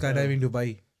know. Skydiving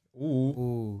Dubai. Ooh,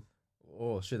 Ooh,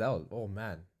 oh shit, that was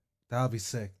man. that'll be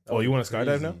sick. That Oh, would you be wanna skydive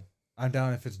crazy. now? I'm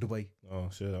down if it's Dubai. Oh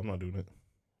shit, I'm not doing it.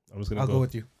 I'm just gonna I'll go. go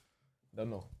with you. Don't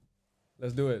know.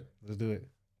 Let's do it. Let's do it.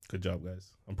 Good job, guys.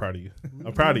 I'm proud of you.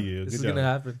 I'm proud of you. This Good is job. gonna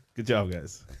happen. Good job,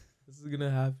 guys. This is gonna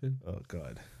happen. Oh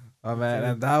god. Oh man,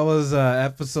 and that was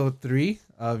episode 3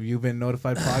 of You've Been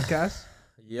Notified podcast.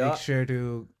 Yeah. Make sure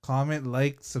to comment,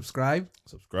 like, subscribe.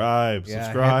 Subscribe. Yeah, hit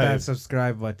Subscribe. that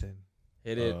subscribe button.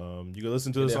 Hit it. You can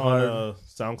listen to Hit this it on hard.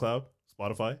 SoundCloud,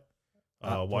 Spotify.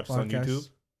 Apple Watch us on Podcasts. YouTube.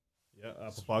 Yeah,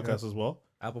 Apple Podcasts as well.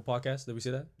 Apple Podcast. Did we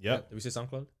say that? Yeah. Did we say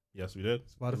SoundCloud? Yes, we did.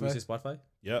 Did we say Spotify. Spotify?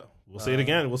 Yeah, we'll say it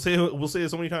again. We'll say it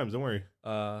so many times. Don't worry.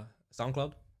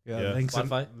 SoundCloud. Yeah, Yeah. links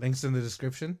Spotify. in the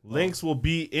description. Links will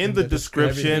be in In the the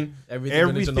description. Everything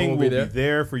you need to know Everything will will be there. be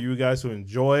there for you guys to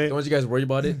enjoy. Don't you guys worry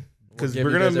about it. Because We'll give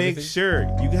we're you gonna guys make everything. sure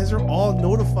you guys are all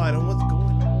notified on what's going